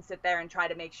then I can sit there and try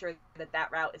to make sure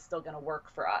that route is still going to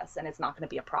work for us and it's not going to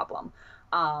be a problem.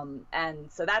 And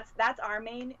so that's our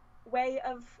main way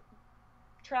of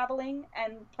traveling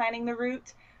and planning the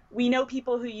route. We know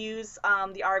people who use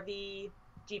the RV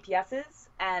GPSs,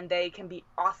 and they can be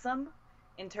awesome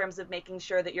in terms of making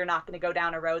sure that you're not going to go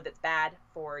down a road that's bad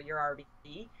for your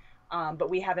RV. But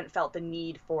we haven't felt the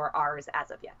need for ours as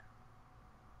of yet.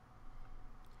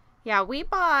 Yeah, we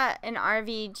bought an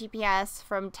RV GPS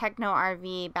from Techno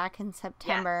RV back in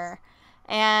September. Yes.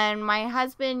 And my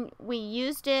husband, we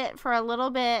used it for a little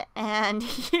bit, and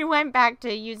he went back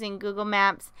to using Google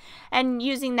Maps and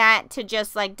using that to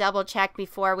just like double check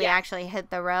before we actually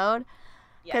hit the road.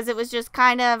 Because it was just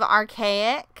kind of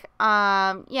archaic.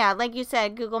 Yeah, like you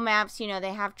said, Google Maps,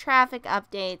 they have traffic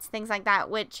updates, things like that,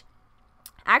 which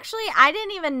actually I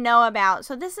didn't even know about.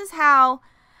 So this is how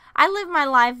I live my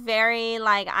life very,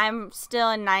 like, I'm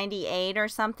still in 98 or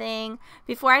something.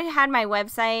 Before I had my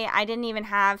website, I didn't even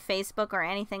have Facebook or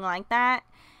anything like that.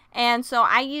 And so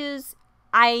I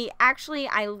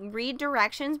read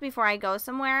directions before I go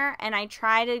somewhere, and I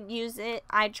try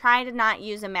to not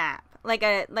use a map, like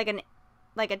a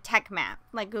tech map,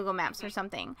 like Google Maps or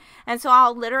something. And so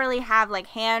I'll literally have like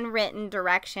handwritten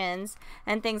directions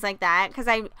and things like that, because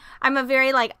I'm a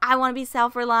very, like, I want to be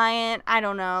self-reliant, I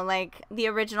don't know, like the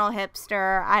original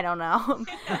hipster, I don't know.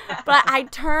 But I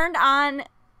turned on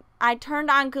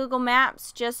Google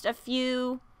Maps just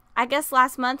I guess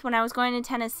last month when I was going to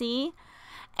Tennessee,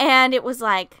 and it was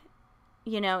like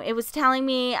it was telling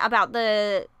me about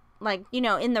the, like,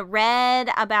 in the red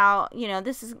about,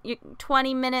 this is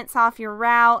 20 minutes off your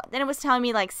route. Then it was telling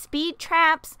me, like, speed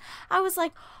traps. I was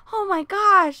like, oh my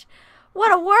gosh,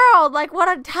 what a world. Like,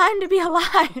 what a time to be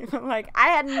alive. Like, I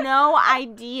had no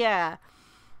idea.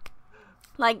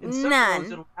 Like, In some none.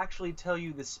 roads, it'll actually tell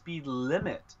you the speed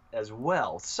limit as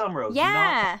well. Some roads,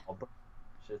 Yeah. not all, but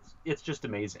it's just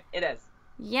amazing. It is.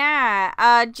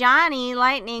 Yeah. Johnny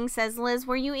Lightning says, Liz,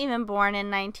 were you even born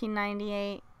in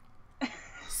 1998?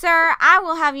 Sir, I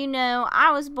will have you know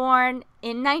I was born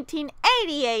in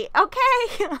 1988,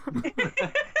 okay?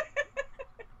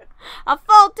 A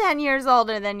full 10 years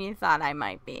older than you thought I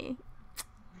might be.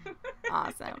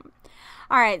 Awesome.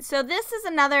 All right, so this is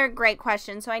another great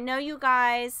question. So I know you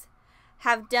guys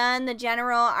have done the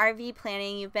general RV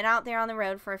planning. You've been out there on the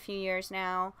road for a few years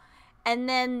now. And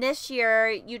then this year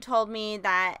you told me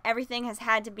that everything has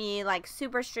had to be like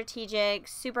super strategic,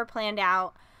 super planned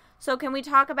out. So can we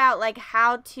talk about like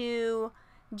how to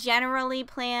generally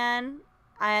plan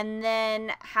and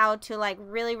then how to like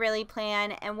really, really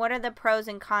plan, and what are the pros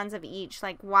and cons of each?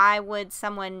 Like, why would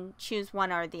someone choose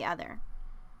one or the other?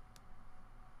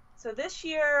 So this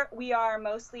year we are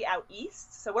mostly out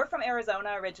east. So we're from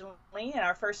Arizona originally. In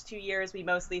our first 2 years, we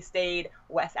mostly stayed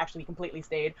west. Actually, we completely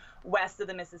stayed west of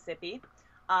the Mississippi.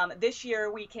 This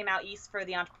year we came out east for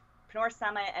the Entrepreneur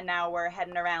Summit, and now we're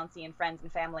heading around seeing friends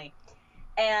and family.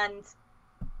 And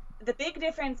the big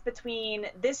difference between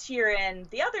this year and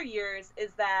the other years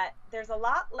is that there's a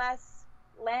lot less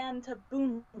land to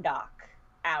boondock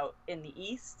out in the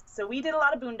east. So we did a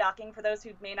lot of boondocking. For those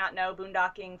who may not know,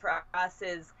 boondocking for us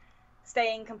is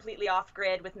staying completely off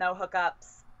grid with no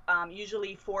hookups,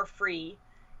 usually for free,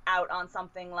 out on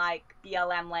something like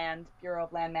BLM land, Bureau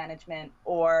of Land Management,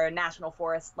 or National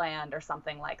Forest land, or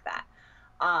something like that.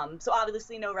 So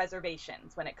obviously no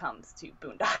reservations when it comes to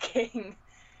boondocking.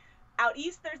 Out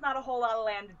east, there's not a whole lot of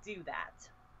land to do that.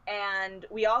 And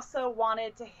we also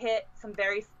wanted to hit some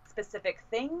very specific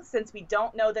things since we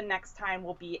don't know the next time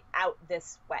we'll be out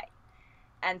this way.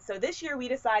 And so this year we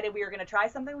decided we were going to try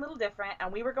something a little different,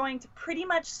 and we were going to pretty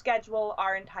much schedule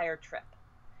our entire trip,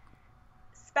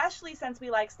 especially since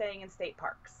we like staying in state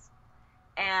parks.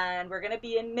 And we're going to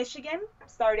be in Michigan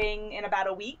starting in about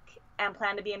a week and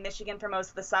plan to be in Michigan for most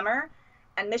of the summer.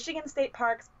 And Michigan state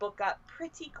parks book up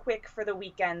pretty quick for the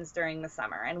weekends during the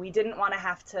summer. And we didn't want to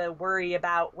have to worry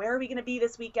about where are we going to be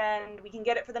this weekend. We can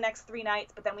get it for the next 3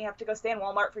 nights, but then we have to go stay in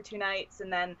Walmart for 2 nights,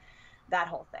 and then that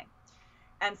whole thing.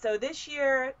 And so this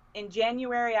year in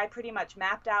January, I pretty much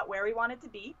mapped out where we wanted to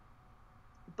be,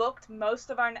 booked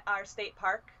most of our state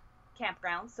park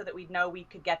campgrounds so that we'd know we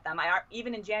could get them.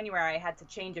 Even in January, I had to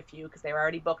change a few because they were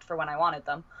already booked for when I wanted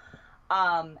them.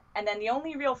 And then the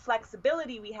only real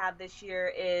flexibility we have this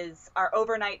year is our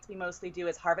overnights we mostly do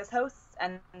as harvest hosts,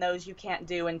 and those you can't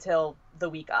do until the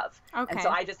week of. Okay. And so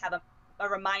I just have a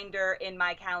reminder in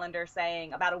my calendar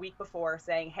saying, about a week before,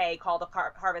 saying, hey, call the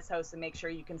harvest host and make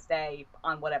sure you can stay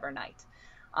on whatever night.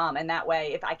 And that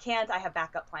way, if I can't, I have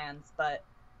backup plans, but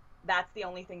that's the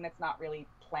only thing that's not really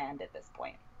planned at this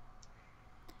point.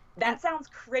 That sounds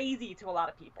crazy to a lot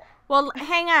of people. Well,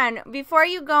 hang on. Before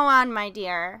you go on, my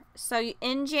dear, so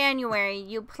in January,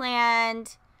 you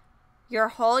planned your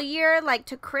whole year, like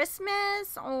to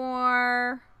Christmas,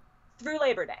 or? Through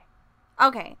Labor Day.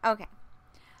 Okay.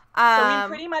 So we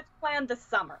pretty much planned the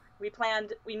summer.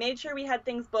 We made sure we had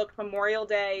things booked Memorial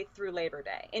Day through Labor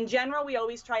Day. In general, we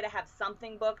always try to have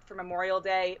something booked for Memorial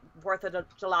Day, 4th of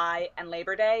July, and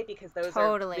Labor Day, because those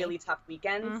are really tough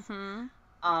weekends.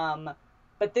 Mm-hmm.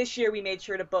 But this year we made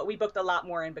sure we booked a lot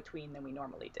more in between than we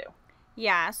normally do.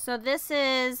 Yeah, so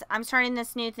I'm starting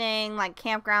this new thing, like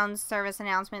campground service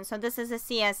announcement. So this is a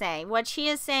CSA. What she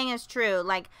is saying is true.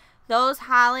 Like, those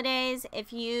holidays,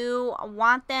 if you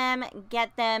want them,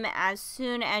 get them as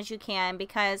soon as you can,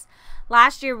 because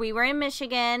last year we were in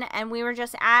Michigan and we were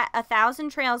just at 1,000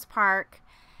 Trails Park,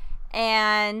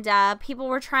 and people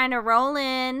were trying to roll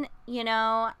in,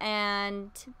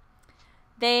 and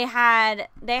they had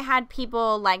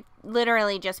people like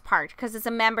literally just parked because it's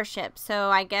a membership.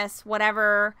 So I guess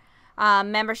whatever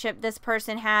membership this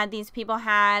person had, these people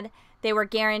had, they were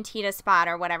guaranteed a spot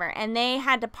or whatever. And they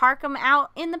had to park them out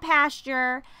in the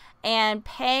pasture and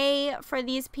pay for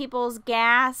these people's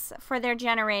gas for their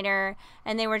generator.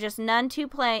 And they were just none too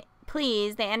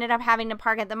pleased. They ended up having to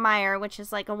park at the Meijer, which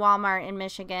is like a Walmart in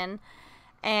Michigan.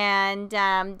 And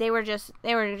they were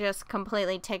just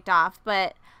completely ticked off.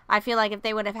 But I feel like if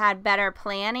they would have had better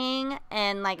planning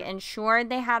and like ensured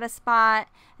they had a spot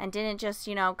and didn't just,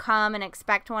 come and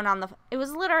expect one it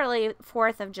was literally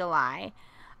 4th of July.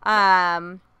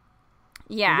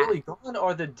 Yeah. Really, gone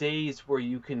are the days where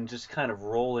you can just kind of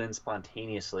roll in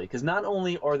spontaneously. Because not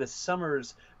only are the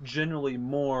summers generally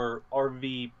more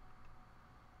RV,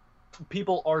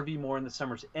 people RV more in the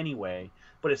summers anyway,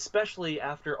 but especially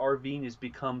after RVing has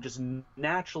become just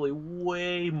naturally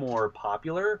way more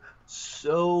popular,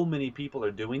 so many people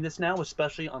are doing this now,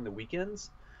 especially on the weekends,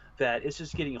 that it's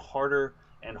just getting harder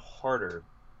and harder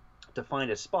to find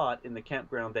a spot in the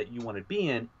campground that you want to be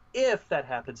in, if that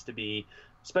happens to be,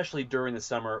 especially during the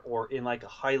summer or in like a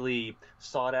highly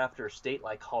sought after state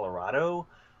like Colorado.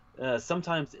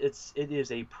 Sometimes it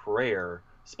is a prayer,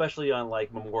 especially on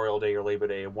like Memorial Day or Labor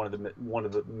Day, one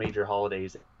of the major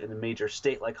holidays in a major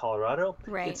state like Colorado.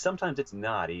 Right. Sometimes it's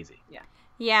not easy. Yeah.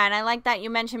 Yeah, and I like that you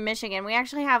mentioned Michigan. We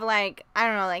actually have like, I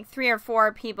don't know, like 3 or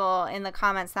 4 people in the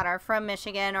comments that are from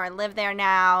Michigan or live there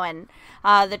now. And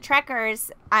the trekkers,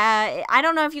 I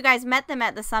don't know if you guys met them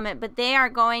at the summit, but they are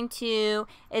going to,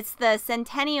 it's the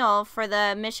centennial for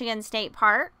the Michigan State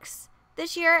Parks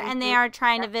this year, and they are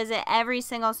trying to visit every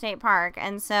single state park.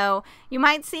 And so you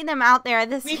might see them out there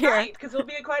this year. We might, because there'll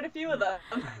be quite a few of them.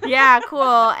 Yeah,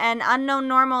 cool. And Unknown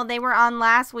Normal, they were on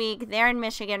last week. They're in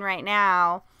Michigan right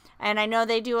now. And I know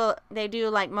they do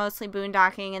like mostly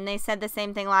boondocking, and they said the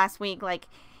same thing last week. Like,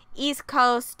 East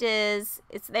Coast is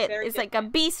it's like a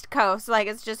beast coast, like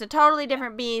it's just a totally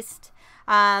different beast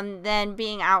than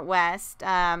being out west.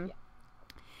 And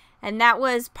that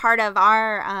was part of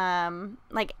our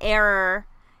like error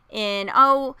in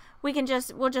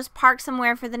we'll just park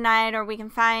somewhere for the night, or we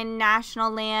can find national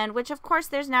land, which of course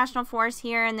there's national forests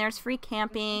here and there's free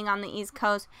camping on the East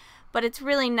Coast, but it's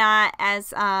really not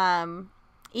as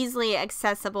easily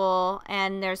accessible,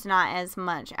 and there's not as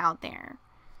much out there.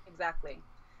 Exactly.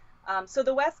 So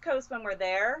the West Coast, when we're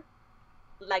there,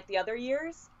 like the other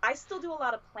years, I still do a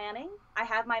lot of planning. I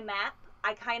have my map.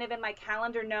 I kind of in my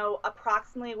calendar know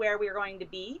approximately where we're going to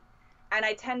be. And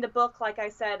I tend to book, like I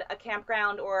said, a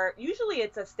campground, or usually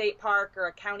it's a state park or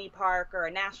a county park or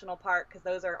a national park, because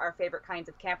those are our favorite kinds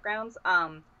of campgrounds,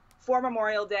 for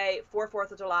Memorial Day, for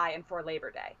 4th of July, and for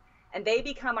Labor Day. And they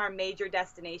become our major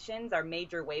destinations, our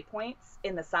major waypoints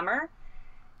in the summer.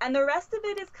 And the rest of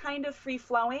it is kind of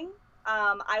free-flowing.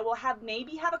 I will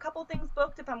maybe have a couple things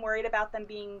booked if I'm worried about them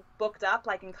being booked up,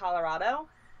 like in Colorado.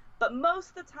 But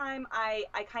most of the time, I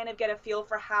kind of get a feel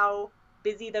for how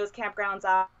busy those campgrounds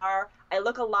are. I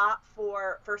look a lot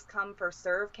for first come, first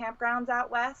serve campgrounds out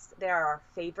west. They are our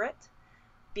favorite,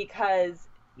 because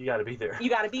You got to be there. you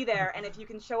got to be there. And if you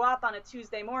can show up on a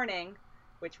Tuesday morning,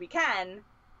 which we can,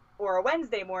 or a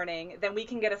Wednesday morning, then we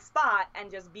can get a spot and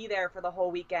just be there for the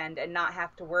whole weekend and not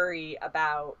have to worry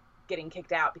about getting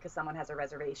kicked out because someone has a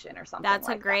reservation or something. That's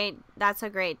a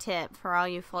great tip for all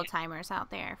you full-timers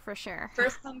out there, for sure.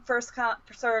 First come, first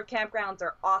serve campgrounds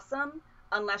are awesome,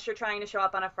 unless you're trying to show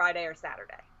up on a Friday or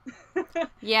Saturday.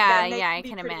 Yeah, I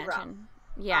can imagine. Rough.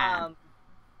 Yeah.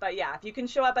 But yeah, if you can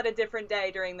show up at a different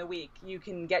day during the week, you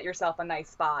can get yourself a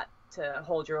nice spot to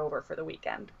hold you over for the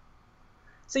weekend.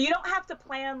 So you don't have to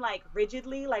plan like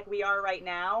rigidly like we are right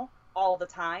now all the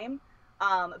time.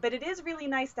 But it is really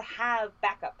nice to have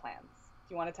backup plans.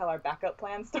 Do you want to tell our backup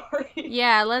plan story?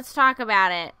 Yeah, let's talk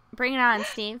about it. Bring it on,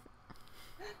 Steve.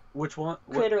 Which one?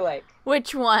 Crater Lake.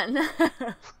 Which one?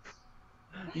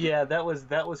 Yeah, that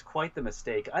was quite the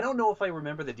mistake. I don't know if I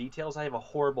remember the details. I have a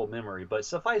horrible memory, but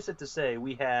suffice it to say,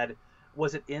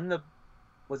 was it in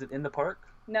the park?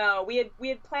 No, we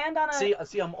had planned on a...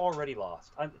 See, I'm already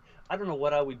lost. I don't know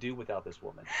what I would do without this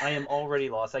woman. I am already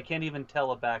lost. I can't even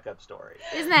tell a backup story.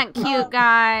 Isn't that cute,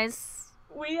 guys?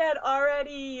 We had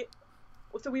already...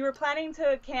 So we were planning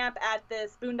to camp at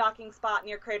this boondocking spot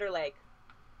near Crater Lake.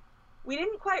 We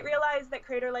didn't quite realize that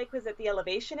Crater Lake was at the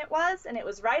elevation it was, and it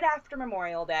was right after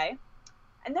Memorial Day,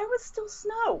 and there was still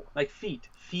snow. Like feet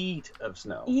of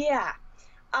snow. Yeah.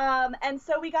 And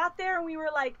so we got there, and we were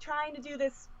like trying to do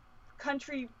this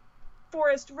country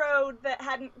forest road that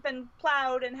hadn't been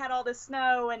plowed and had all this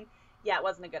snow, and yeah, it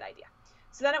wasn't a good idea.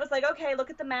 So then it was like, okay,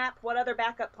 look at the map. What other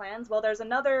backup plans? Well, there's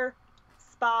another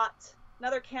spot,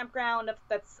 another campground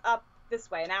that's up this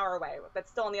way, an hour away,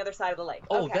 that's still on the other side of the lake.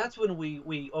 Oh, okay. That's when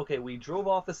we drove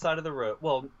off the side of the road.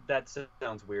 Well, that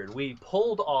sounds weird. We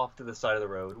pulled off to the side of the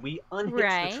road. We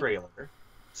unhitched the trailer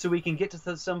so we can get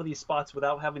to some of these spots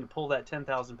without having to pull that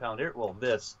 10,000-pound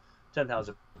this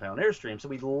 10,000-pound Airstream. So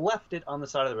we left it on the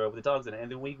side of the road with the dogs in it, and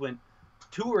then we went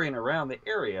touring around the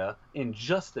area in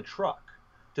just the truck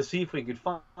to see if we could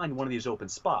find one of these open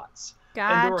spots.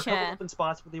 Gotcha. And there were a couple open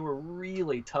spots, but they were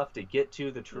really tough to get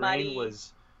to. The terrain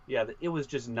Muddy. it was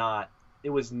just not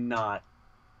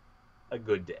a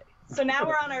good day. So now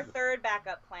we're on our third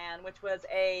backup plan, which was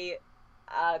it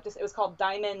was called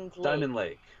Diamond Lake Diamond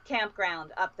Lake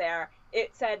campground up there.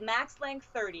 It said max length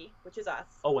 30, which is us.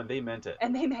 Oh, and they meant it.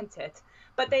 And they meant it.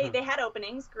 But they had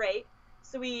openings, great.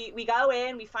 So we go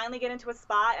in, we finally get into a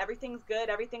spot, everything's good,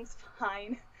 everything's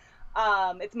fine.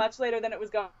 It's much later than it was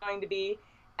going to be.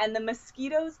 And the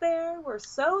mosquitoes there were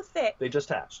so thick. They just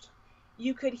hatched.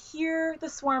 You could hear the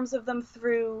swarms of them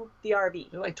through the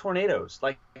RV. They're like tornadoes,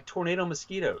 like tornado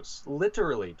mosquitoes.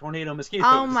 Literally, tornado mosquitoes.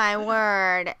 Oh my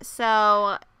word.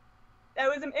 So It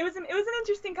was an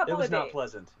interesting couple of days. It was not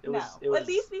pleasant. It was. At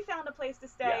least we found a place to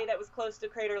stay that was close to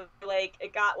Crater Lake.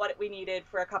 It got what we needed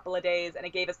for a couple of days, and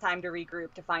it gave us time to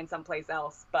regroup to find someplace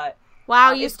else. But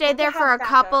wow, you stayed there for a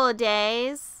couple of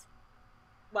days?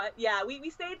 What? Yeah, we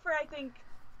stayed for, I think,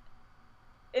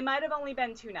 it might have only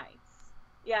been 2 nights.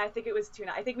 Yeah, I think it was 2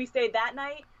 nights. I think we stayed that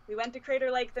night. We went to Crater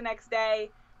Lake the next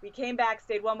day. We came back,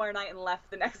 stayed one more night, and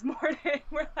left the next morning.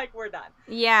 We're done.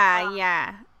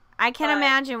 Yeah. I can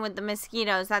imagine with the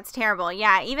mosquitoes. That's terrible.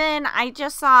 Yeah, even I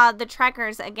just saw the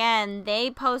trekkers again.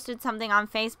 They posted something on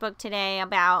Facebook today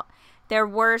about their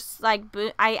worst, like,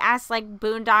 I asked, like,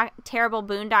 terrible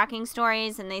boondocking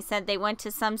stories, and they said they went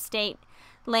to some state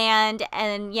land,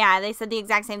 and yeah, they said the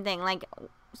exact same thing, like,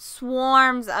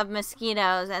 swarms of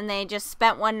mosquitoes, and they just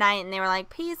spent one night, and they were like,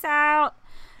 peace out.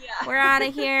 Yeah. We're out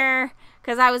of here.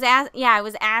 Because I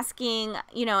was asking,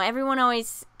 you know, everyone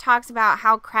always talks about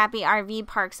how crappy RV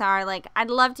parks are. Like, I'd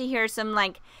love to hear some,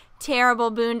 like,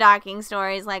 terrible boondocking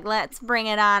stories. Like, let's bring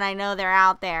it on. I know they're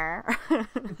out there.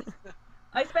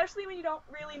 Especially when you don't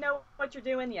really know what you're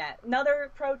doing yet. Another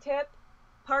pro tip,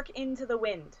 park into the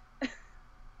wind.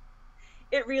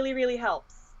 It really, really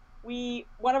helps.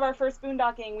 One of our first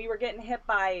boondocking, we were getting hit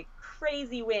by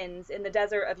crazy winds in the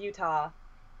desert of Utah.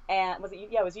 And was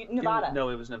it Nevada? No,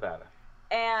 it was Nevada.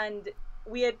 And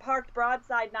we had parked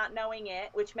broadside not knowing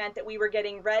it, which meant that we were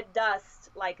getting red dust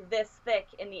like this thick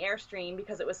in the Airstream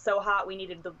because it was so hot we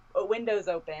needed the windows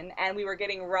open, and we were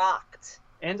getting rocked.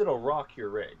 And it'll rock your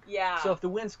rig. Yeah. So if the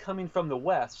wind's coming from the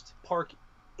west, park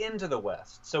into the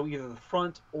west. So either the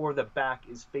front or the back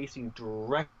is facing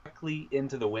directly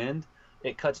into the wind.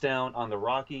 It cuts down on the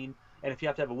rocking. And if you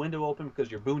have to have a window open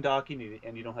because you're boondocking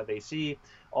and you don't have AC,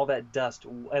 all that dust,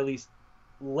 at least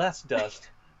less dust,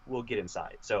 will get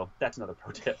inside. So that's another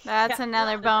pro tip. That's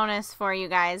another bonus for you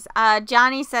guys.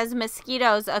 Johnny says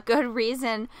mosquitoes, a good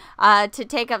reason to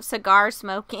take up cigar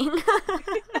smoking.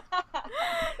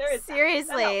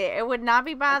 Seriously, it would not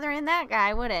be bothering that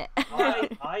guy, would it?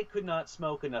 I could not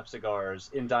smoke enough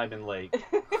cigars in Diamond Lake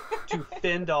to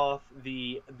fend off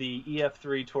the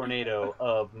EF3 tornado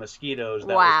of mosquitoes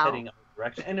that was heading up the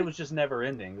direction. And it was just never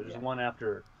ending. It was just one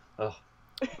after. It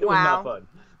was not fun.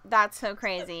 That's so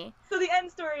crazy. So the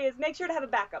end story is make sure to have a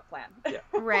backup plan. Yeah.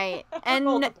 Right.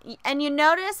 And you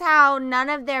notice how none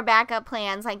of their backup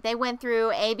plans, like they went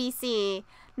through ABC,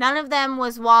 none of them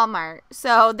was Walmart.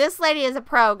 So this lady is a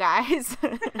pro, guys.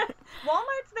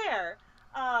 Walmart's there.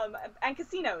 And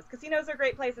casinos. Casinos are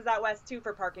great places out west, too,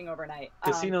 for parking overnight.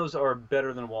 Casinos are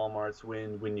better than Walmart's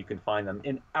when you can find them,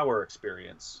 in our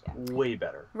experience. Yeah. Way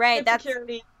better. Right. Good that's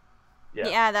security.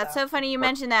 Yeah, that's so funny you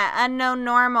mentioned that. Unknown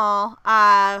Normal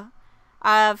a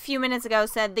few minutes ago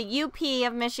said the UP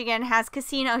of Michigan has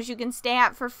casinos you can stay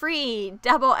at for free.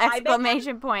 Double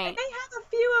exclamation point. I may have a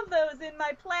few of those in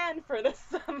my plan for this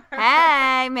summer.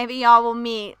 Hey, maybe y'all will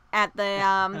meet at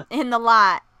the in the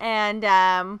lot. And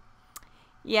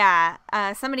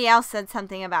somebody else said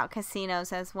something about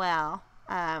casinos as well.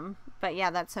 But yeah,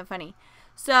 that's so funny.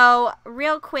 So,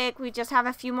 real quick, we just have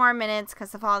a few more minutes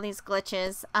because of all these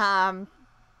glitches.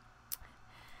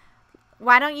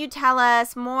 Why don't you tell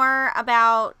us more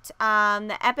about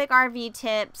the Epic RV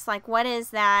Tips, like what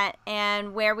is that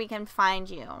and where we can find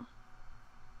you?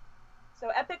 So,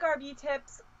 Epic RV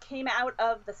Tips came out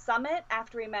of the summit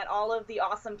after we met all of the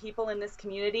awesome people in this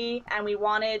community, and we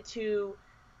wanted to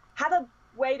have a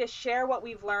way to share what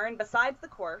we've learned besides the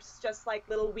course, just like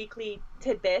little weekly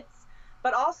tidbits,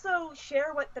 but also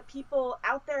share what the people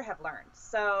out there have learned.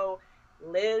 So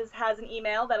Liz has an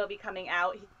email that'll be coming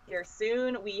out here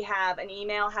soon. We have an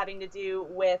email having to do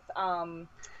with,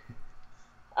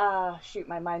 shoot,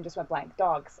 my mind just went blank.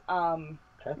 Dogs.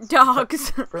 Pets?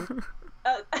 Dogs. No,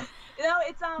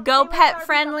 it's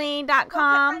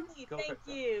GoPetFriendly.com. Thank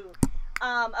you.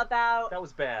 About that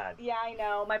was bad. Yeah, I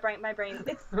know. My brain.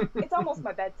 It's almost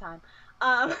my bedtime.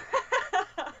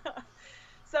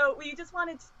 So we just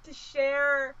wanted to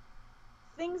share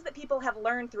things that people have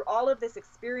learned through all of this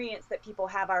experience that people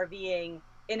have RVing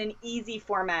in an easy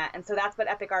format. And so that's what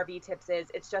Epic RV Tips is.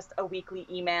 It's just a weekly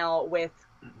email with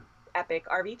epic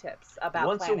RV tips about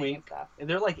once planning a week, and stuff. And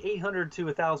they're like 800 to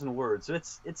 1,000 words. So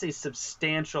it's a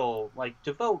substantial, like,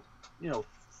 devote,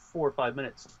 4 or 5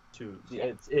 minutes to.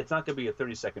 Yeah. It's not going to be a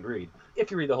 30-second read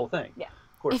if you read the whole thing. Yeah.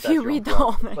 Of course, If that's you your read own the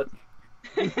whole problem,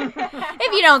 thing. But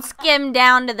If you don't skim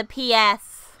down to the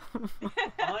PS.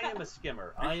 I am a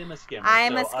skimmer. I am a skimmer. I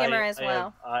am a so skimmer as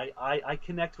well. I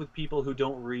connect with people who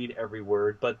don't read every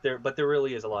word, but there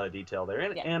really is a lot of detail there,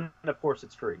 and of course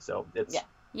it's free, so it's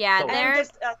Yeah, totally. And there's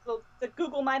just the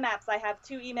Google My Maps, I have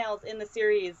 2 emails in the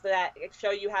series that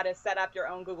show you how to set up your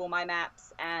own Google My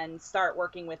Maps and start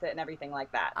working with it and everything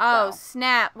like that. Oh, so.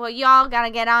 snap. Well, y'all got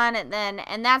to get on it then.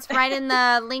 And that's right in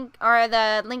the link or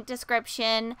the link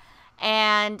description.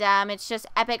 And it's just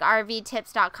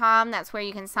epicrvtips.com. That's where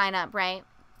you can sign up, right?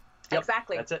 Yep,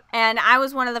 Exactly. that's it. And I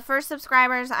was one of the first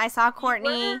subscribers. I saw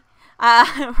Courtney.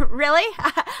 Really?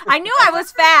 I knew I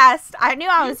was fast.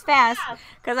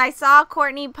 Because I saw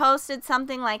Courtney posted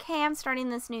something like, hey, I'm starting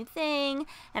this new thing.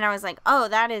 And I was like, oh,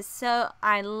 that is so,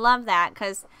 I love that.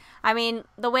 Because, I mean,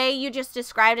 the way you just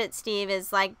described it, Steve,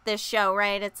 is like this show,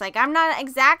 right? It's like, I'm not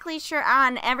exactly sure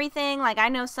on everything. Like, I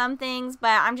know some things,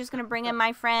 but I'm just going to bring in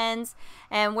my friends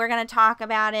and we're going to talk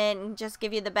about it and just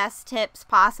give you the best tips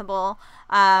possible.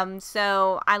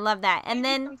 So I love that. And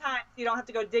then sometimes you don't have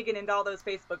to go digging into all those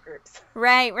Facebook groups.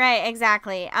 Right,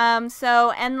 exactly.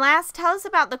 So, and last, tell us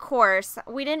about the course.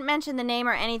 We didn't mention the name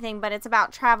or anything, but it's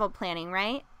about travel planning,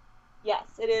 right? Yes,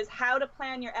 it is how to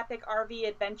plan your epic RV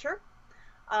adventure.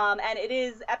 And it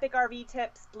is epic RV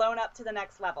tips blown up to the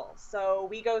next level. So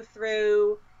we go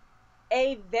through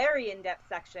a very in-depth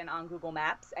section on Google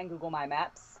Maps and Google My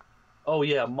Maps. Oh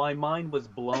yeah, my mind was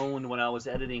blown when I was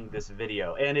editing this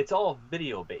video, and it's all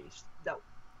video based. Now,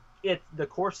 the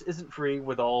course isn't free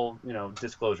with all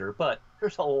disclosure, but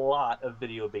there's a lot of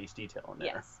video based detail in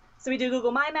there. Yes. So we do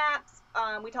Google My Maps.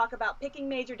 We talk about picking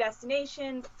major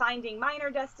destinations, finding minor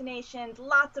destinations,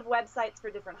 lots of websites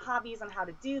for different hobbies on how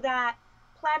to do that,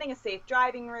 planning a safe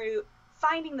driving route,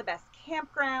 finding the best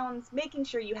campgrounds, making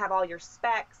sure you have all your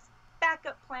specs,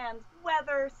 backup plans,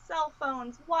 weather, cell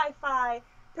phones, Wi-Fi,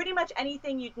 pretty much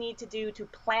anything you'd need to do to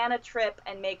plan a trip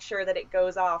and make sure that it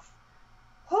goes off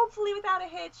hopefully without a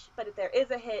hitch, but if there is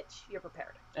a hitch, you're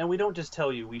prepared. And we don't just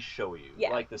tell you, we show you. Yeah.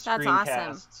 Like the That's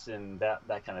screencasts and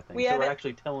that kind of thing. We so have we're it-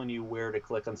 actually telling you where to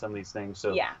click on some of these things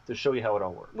to show you how it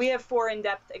all works. We have 4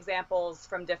 in-depth examples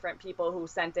from different people who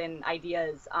sent in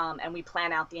ideas, and we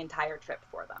plan out the entire trip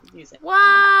for them using the methods.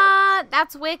 What?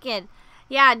 That's wicked.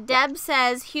 Yeah, Deb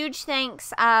says, huge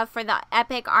thanks for the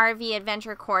Epic RV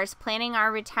Adventure course, planning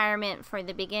our retirement for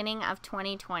the beginning of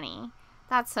 2020.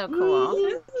 That's so cool.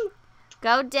 Woo-hoo.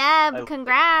 Go, Deb.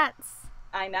 Congrats.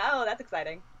 I know, that's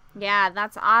exciting. Yeah,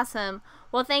 that's awesome.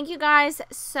 Well, thank you guys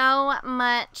so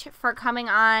much for coming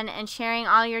on and sharing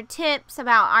all your tips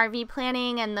about RV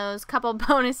planning and those couple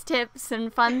bonus tips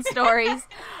and fun stories.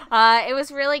 It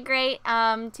was really great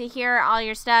to hear all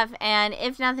your stuff. And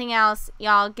if nothing else,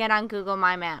 y'all get on Google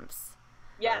My Maps.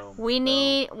 Yes.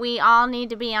 We all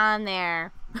need to be on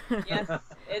there. Yes.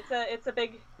 It's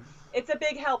a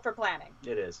big help for planning.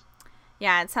 It is.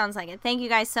 Yeah, it sounds like it. Thank you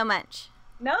guys so much.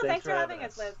 No, thanks for having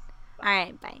us, Liz. All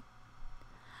right, bye.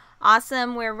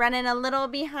 Awesome. We're running a little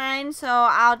behind, so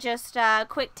I'll just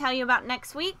quick tell you about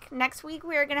next week. Next week,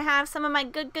 we're going to have some of my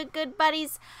good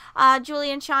buddies, Julie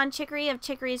and Sean Chicory of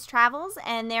Chicory's Travels,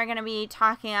 and they're going to be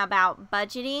talking about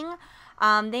budgeting.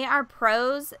 They are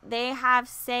pros. They have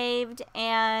saved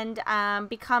and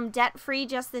become debt-free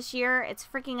just this year. It's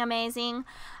freaking amazing.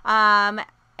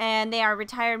 And they are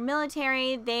retired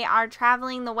military. They are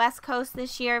traveling the West Coast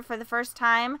this year for the first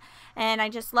time. And I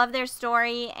just love their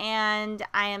story. And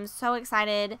I am so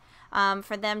excited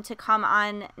for them to come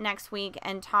on next week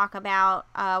and talk about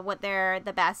what they're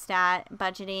the best at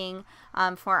budgeting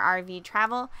for RV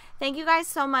travel. Thank you guys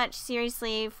so much,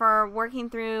 seriously, for working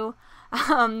through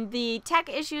the tech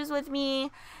issues with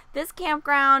me. This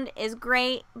campground is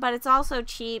great, but it's also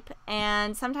cheap.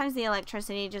 And sometimes the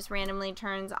electricity just randomly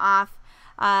turns off.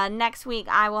 Next week,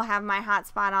 I will have my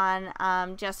hotspot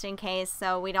on just in case,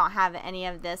 so we don't have any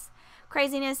of this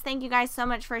craziness. Thank you guys so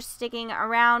much for sticking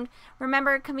around.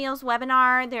 Remember Camille's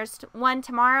webinar. There's one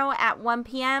tomorrow at 1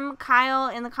 p.m. Kyle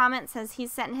in the comments says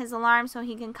he's setting his alarm so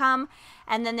he can come.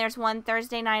 And then there's one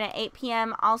Thursday night at 8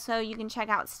 p.m. Also, you can check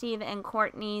out Steve and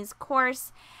Courtney's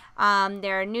course,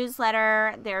 their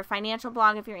newsletter, their financial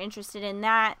blog if you're interested in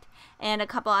that, and a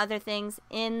couple other things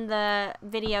in the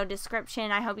video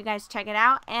description. I hope you guys check it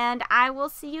out, and I will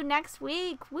see you next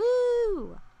week. Woo!